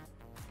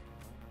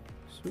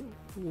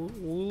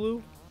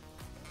 Wooloo?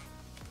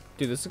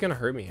 Dude, this is gonna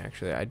hurt me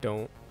actually. It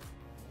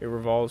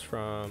revolves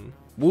from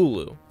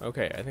Wooloo.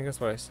 Okay, I think that's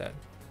what I said.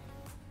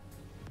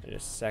 I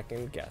just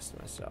second guessed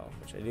myself,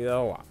 which I do that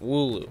a lot.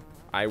 Wooloo.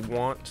 I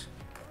want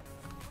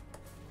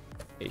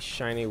a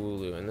shiny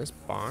Wooloo, and this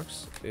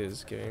box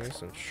is giving me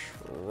some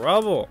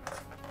trouble.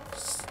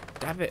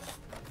 Stop it.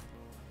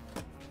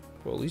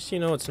 Well, at least you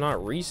know it's not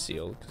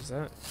resealed, because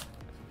that's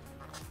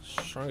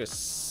the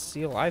strongest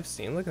seal I've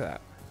seen. Look at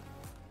that.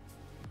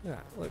 Look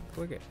at that.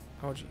 Look at.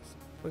 Oh jeez.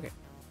 Look at.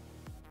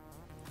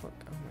 Look.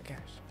 Oh my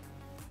gosh.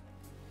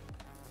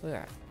 Look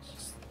at that. It's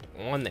just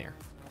on there.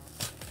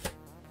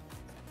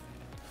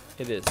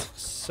 It is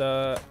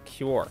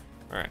secure.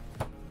 All right.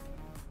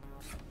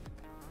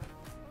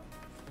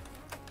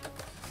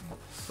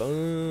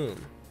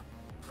 Boom.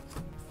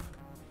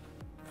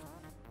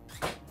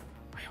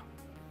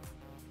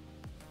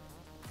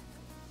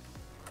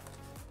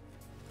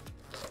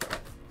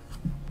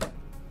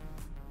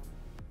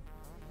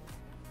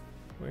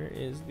 Where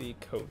is the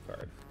code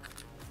card?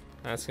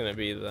 That's gonna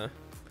be the.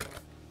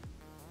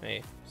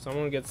 Hey,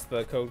 someone gets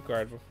the code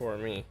card before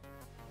me.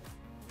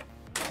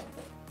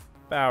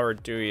 Bower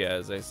do ya,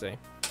 as they say.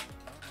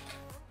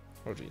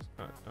 Oh jeez,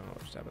 I don't know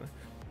what just happened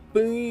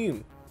there.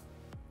 Boom.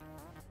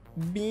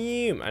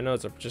 Beam. I know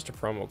it's just a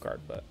promo card,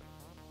 but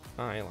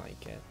I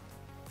like it.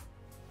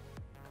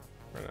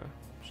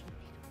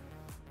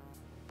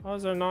 Oh,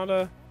 is there not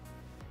a?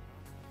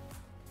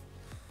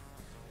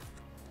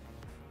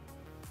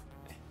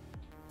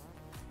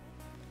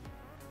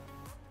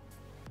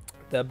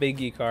 The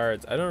biggie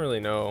cards. I don't really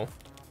know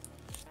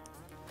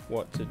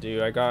what to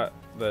do. I got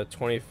the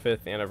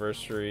 25th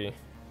anniversary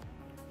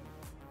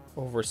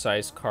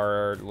oversized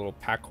card, little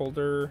pack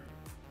holder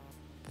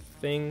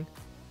thing.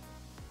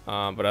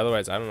 But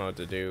otherwise, I don't know what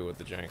to do with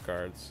the giant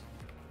cards.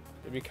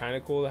 It'd be kind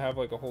of cool to have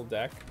like a whole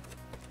deck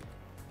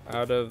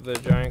out of the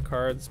giant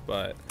cards,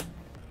 but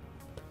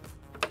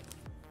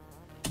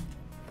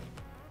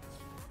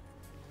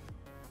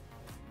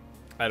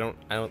I don't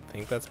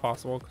think that's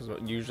possible, because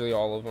usually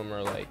all of them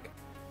are like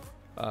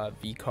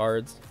V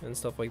cards and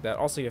stuff like that.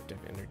 Also, you have to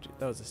have energy.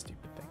 That was a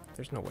stupid thing.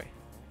 There's no way.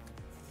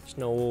 There's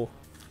no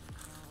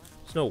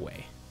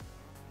way.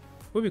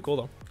 It would be cool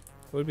though.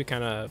 It would be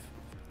kind of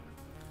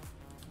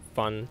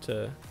fun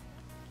to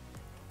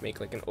make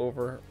like an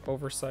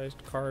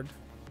oversized card.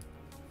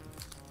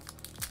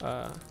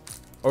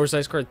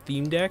 Oversized card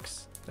theme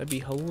decks. That'd be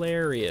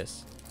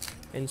hilarious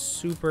and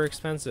super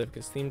expensive,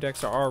 because theme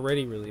decks are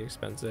already really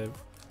expensive,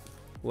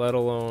 let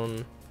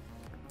alone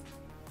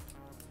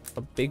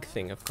a big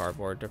thing of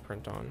cardboard to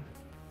print on.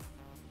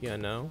 Yeah,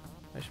 no,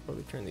 I should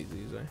probably turn these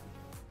way.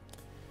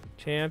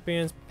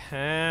 Champions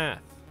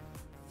Path.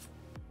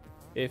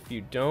 If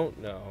you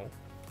don't know,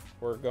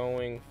 we're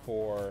going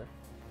for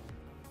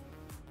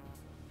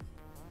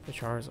the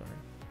Charizard.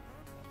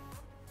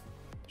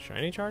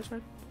 Shiny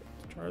Charizard?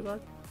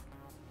 Charizard?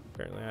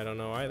 Apparently I don't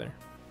know either.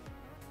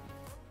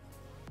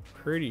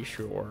 Pretty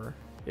sure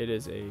it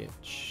is a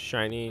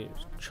shiny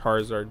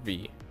Charizard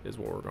V is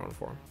what we're going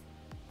for.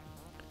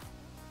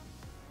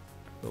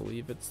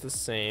 believe it's the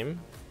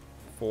same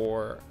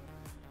for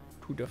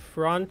to the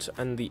front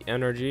and the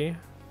energy.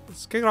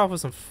 Let's kick it off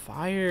with some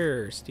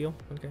fire. Steel.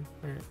 Okay.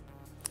 All right.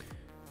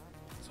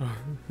 So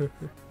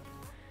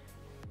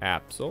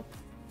Absol,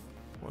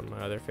 one of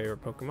my other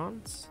favorite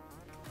Pokemons.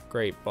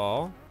 Great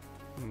Ball,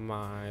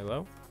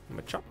 Milo,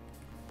 Machop,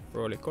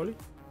 Roly-Coly,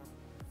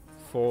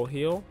 Full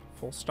Heal,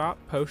 Full Stop,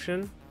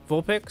 Potion,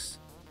 Vulpix,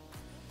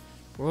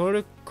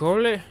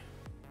 Roly-Coly.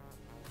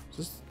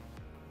 Just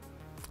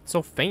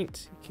so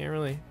faint. You can't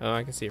really. Oh,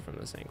 I can see it from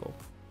this angle.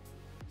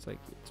 It's like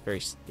it's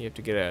very. You have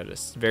to get it at a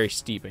very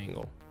steep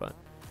angle, but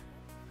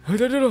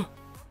a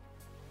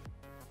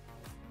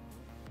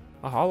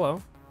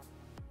hollow,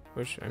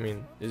 which I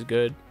mean is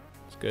good.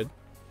 It's good.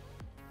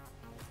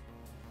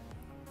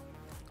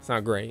 It's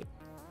not great.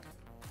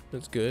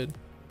 It's good.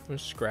 What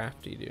does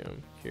Scrafty do?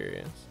 I'm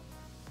curious.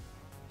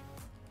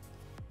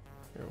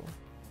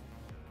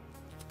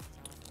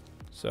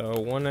 So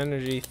 1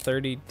 energy,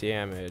 30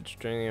 damage.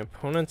 During our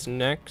opponent's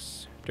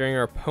next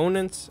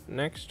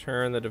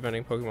turn, the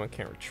defending Pokemon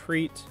can't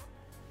retreat.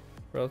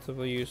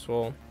 Relatively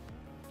useful.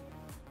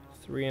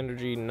 3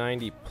 energy,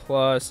 90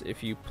 plus.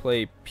 If you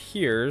play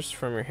Pierce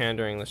from your hand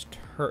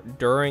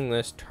during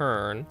this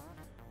turn,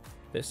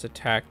 this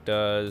attack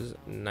does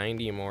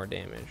 90 more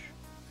damage.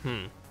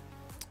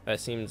 That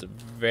seems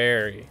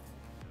very,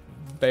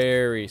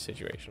 very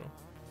situational.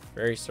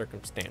 Very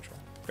circumstantial.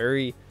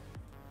 Very,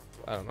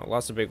 I don't know,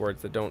 lots of big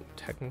words that don't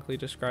technically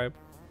describe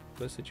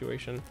the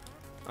situation.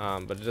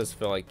 But it does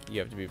feel like you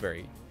have to be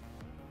very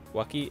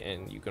lucky,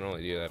 and you can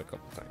only do that a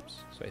couple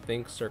times. So I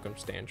think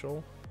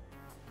circumstantial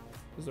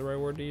is the right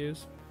word to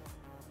use.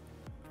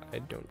 I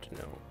don't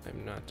know.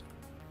 I'm not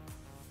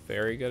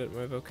very good at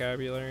my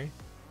vocabulary.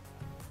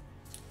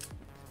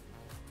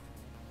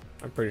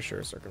 I'm pretty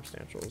sure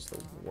circumstantial is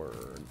the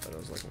word that I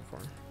was looking for.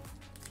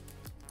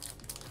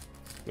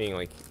 Meaning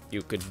like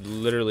you could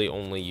literally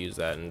only use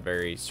that in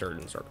very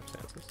certain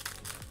circumstances.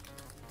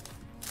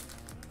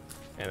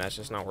 And that's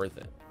just not worth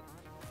it.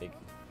 Like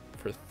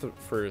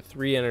for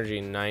 3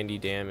 energy, 90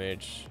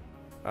 damage,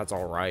 that's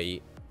all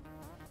right.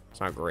 It's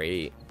not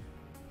great.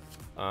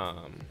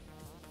 And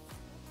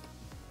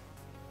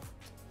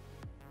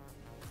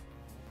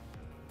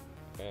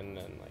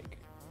then like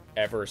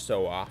ever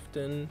so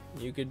often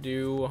you could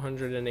do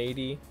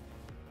 180,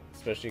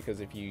 especially because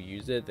if you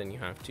use it, then you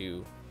have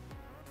to,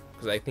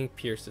 because I think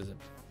Pierce is a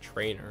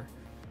trainer,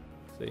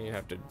 so you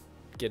have to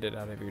get it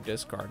out of your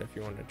discard if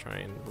you want to try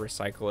and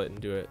recycle it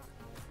and do it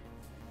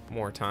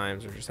more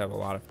times, or just have a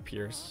lot of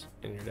Pierce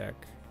in your deck.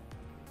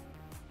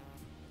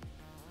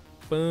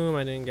 Boom,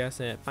 I didn't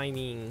guess it.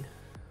 Finding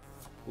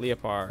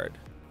Leopard,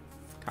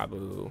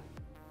 Kabu,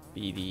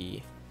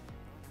 BD,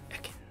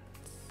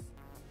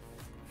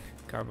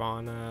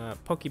 Carvana,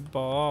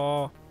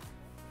 Pokeball,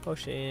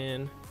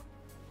 Potion,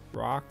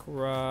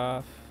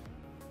 Rockruff.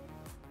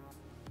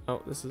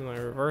 Oh, this is my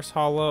reverse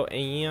hollow,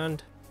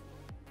 and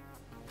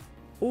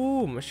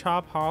ooh,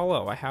 Machop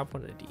hollow. I have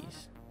one of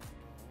these.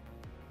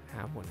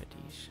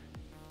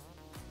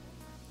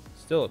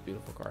 Still a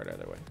beautiful card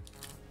either way.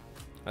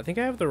 I think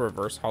I have the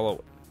reverse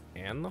hollow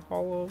and the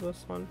hollow of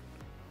this one,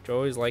 which I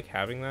always like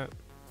having that.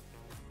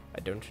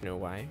 I don't know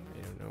why. I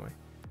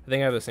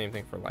think I have the same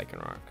thing for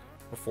Lycanroc.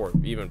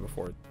 Even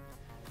before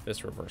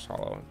this reverse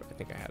hollow, I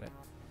think I had it.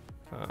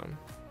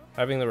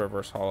 Having the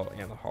reverse hollow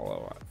and the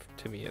hollow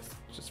to me is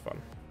just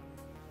fun.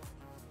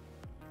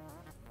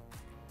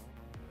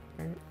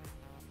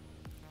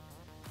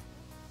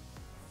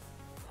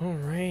 All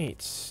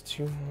right,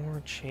 2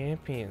 more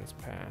champions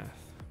path.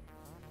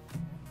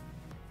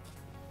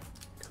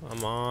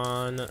 Come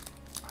on.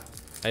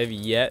 I have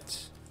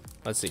yet.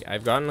 Let's see.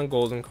 I've gotten a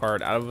golden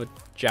card out of a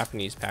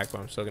Japanese pack, but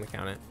I'm still gonna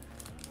count it.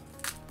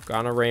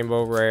 Gotten a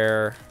rainbow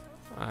rare.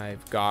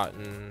 I've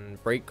gotten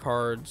break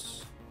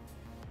cards.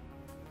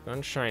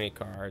 Gotten shiny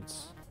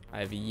cards.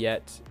 I've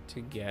yet to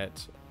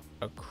get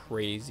a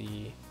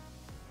crazy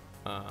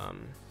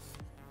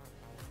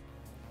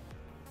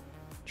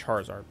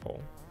Charizard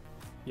pull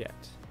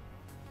yet.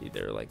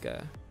 Either like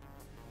a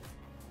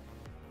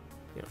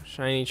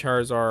shiny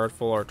Charizard,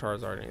 full art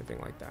Charizard, anything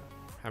like that.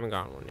 Haven't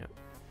gotten one yet.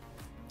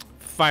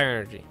 Fire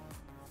energy.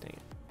 Dang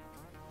it.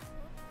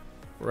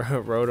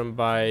 Rotom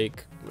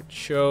Bike,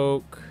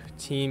 Choke,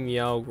 Team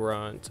Yell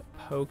Grunt,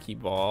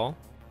 Pokeball,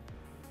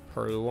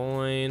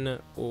 Purloin,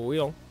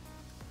 Wheel,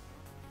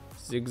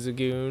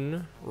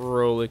 Zigzagoon,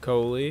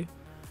 Roly-Coly,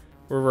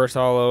 Reverse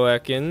Hollow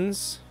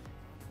Ekans.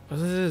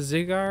 Was this a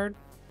Zygarde?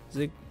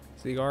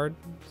 Zygarde?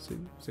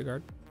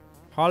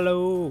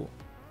 Hollow.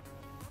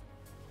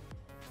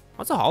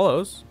 Lots of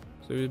hollows.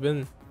 So we've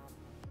been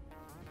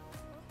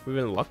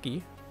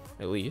lucky,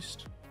 at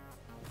least.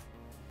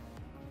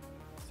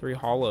 3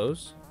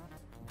 hollows.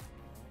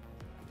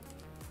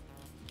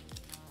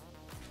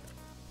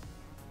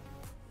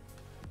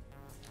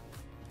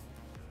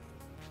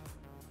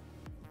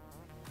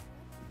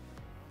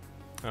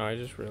 Oh, I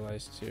just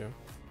realized too.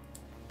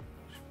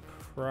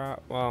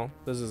 Well,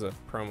 this is a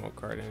promo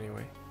card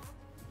anyway.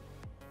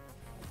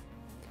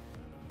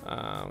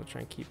 I'll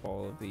try and keep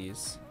all of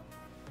these.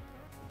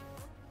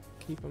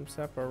 keep them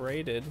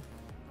separated.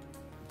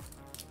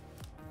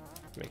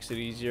 Makes it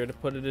easier to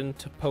put it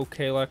into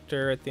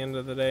Pokelector at the end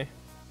of the day.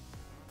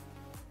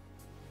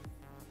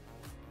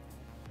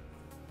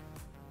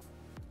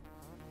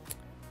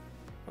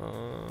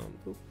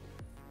 Boop.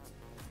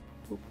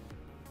 Boop.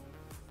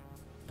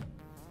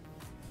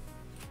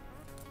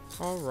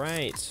 All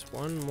right,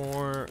 one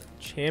more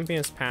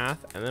Champions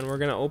Path, and then we're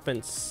gonna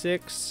open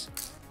 6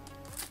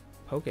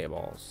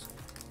 Pokeballs,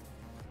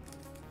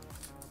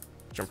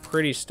 which I'm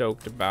pretty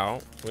stoked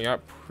about. We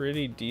got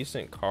pretty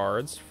decent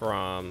cards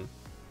from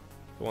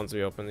the ones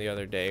we opened the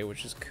other day,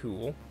 which is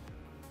cool.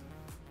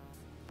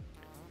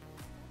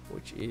 And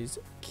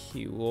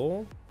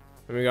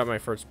we got my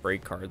first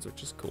break cards,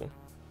 which is cool.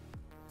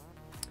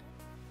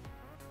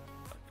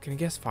 I'm gonna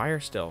guess fire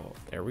still.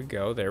 There we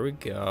go. There we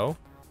go.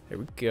 There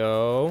we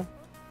go.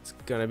 It's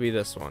gonna be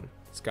this one.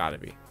 It's gotta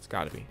be. It's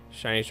gotta be.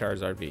 Shiny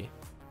Charizard V.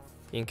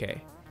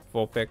 Inkay.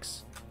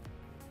 Vulpix.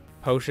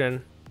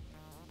 Potion.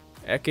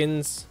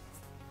 Ekans.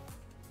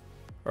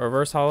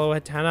 Reverse Hollow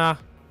Hatena.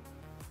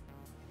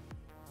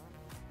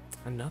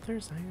 Another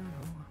Zygarde.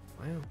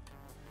 Wow.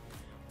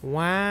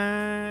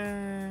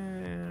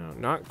 Wow.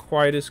 Not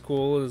quite as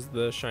cool as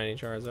the Shiny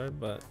Charizard,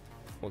 but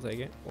we'll take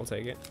it. We'll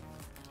take it.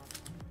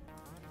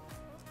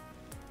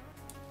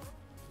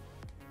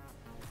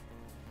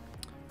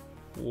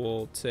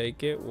 We'll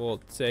take it. We'll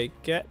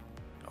take it.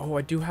 Oh,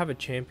 I do have a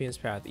Champions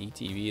Path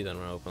ETB that I'm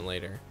gonna open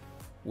later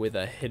with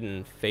a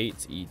Hidden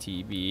Fates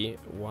ETB.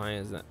 Why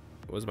is that?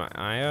 Was my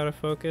eye out of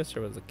focus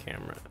or was the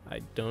camera?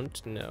 I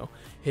don't know.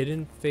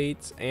 Hidden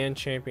Fates and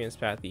Champions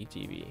Path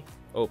ETB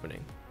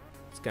opening.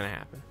 It's gonna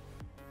happen.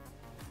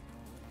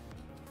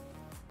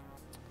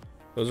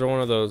 Those are one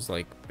of those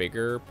like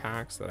bigger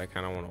packs that I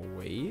kind of want to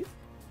wait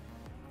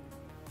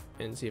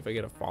and see if I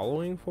get a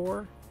following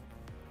for.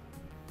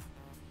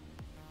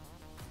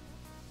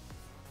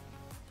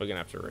 I'm gonna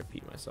have to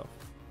repeat myself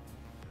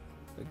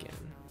again.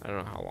 I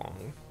don't know how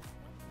long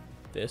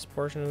this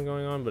portion is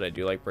going on, but I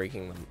do like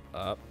breaking them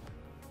up,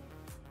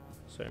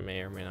 so I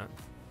may or may not.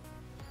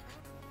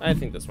 I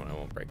think this one I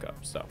won't break up,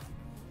 so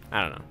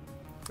I don't know.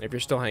 If you're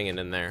still hanging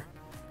in there,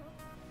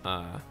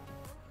 yeah.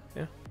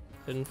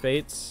 Hidden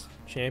Fates,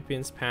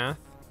 Champions Path.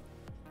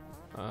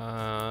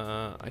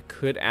 I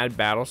could add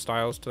battle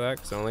styles to that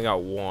because I only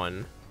got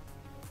one.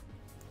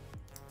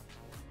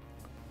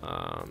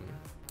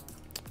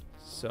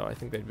 So I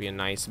think that'd be a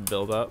nice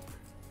build up.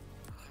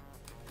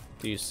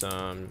 Do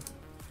some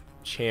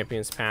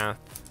Champions Path,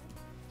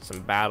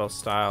 some battle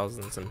styles,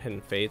 and some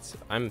Hidden Fates.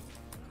 I'm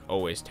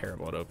always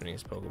terrible at opening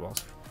these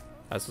Pokeballs.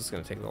 That's what's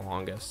gonna take the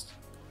longest.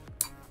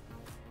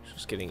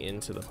 Just getting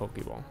into the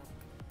Pokeball.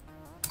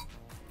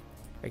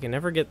 I can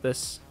never get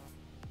this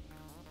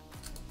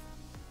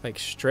like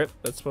strip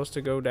that's supposed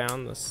to go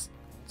down this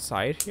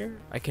side here.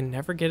 I can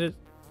never get it.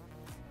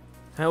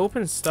 I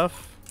open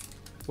stuff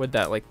with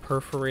that like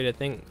perforated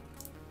thing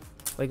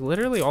like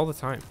literally all the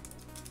time.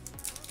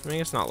 I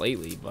mean, it's not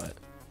lately, but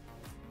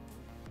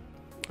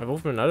I've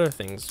opened other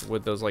things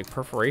with those like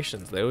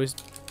perforations. They always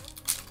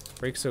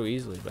break so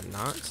easily, but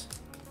not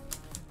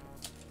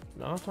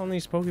on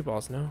these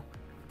Pokeballs. No,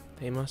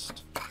 they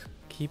must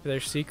keep their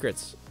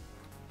secrets.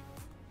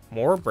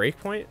 More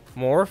Breakpoint,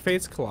 more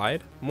Fates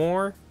Collide,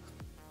 more.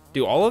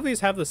 Do all of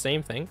these have the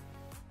same thing?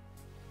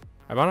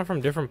 I bought them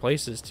from different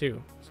places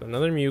too. So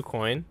another Mew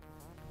coin.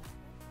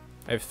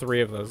 I have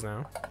 3 of those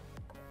now.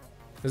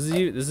 This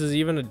is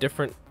even a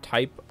different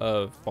type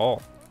of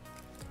ball.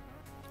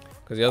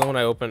 Because the other one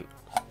I opened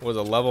was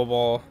a level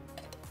ball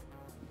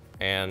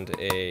and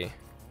a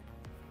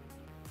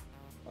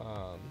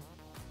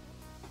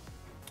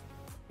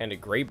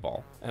great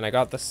ball. And I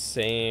got the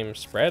same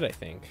spread, I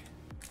think.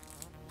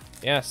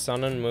 Yeah,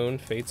 Sun and Moon,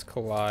 Fates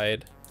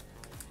Collide,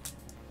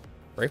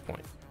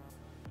 Breakpoint.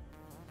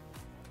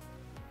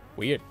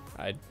 Weird.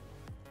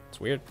 It's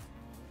weird.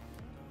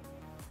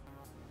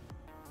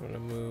 I'm gonna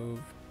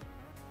move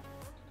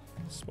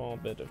a small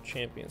bit of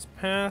Champions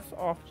Path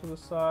off to the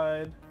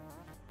side.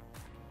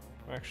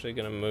 I'm actually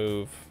gonna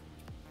move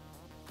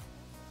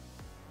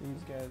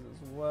these guys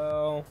as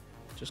well,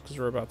 just because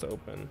we're about to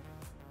open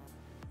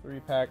 3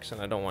 packs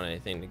and I don't want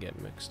anything to get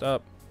mixed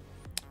up.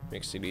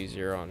 Makes it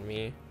easier on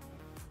me.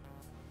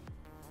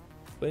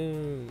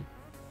 Boom.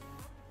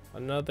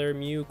 Another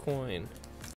Mew coin.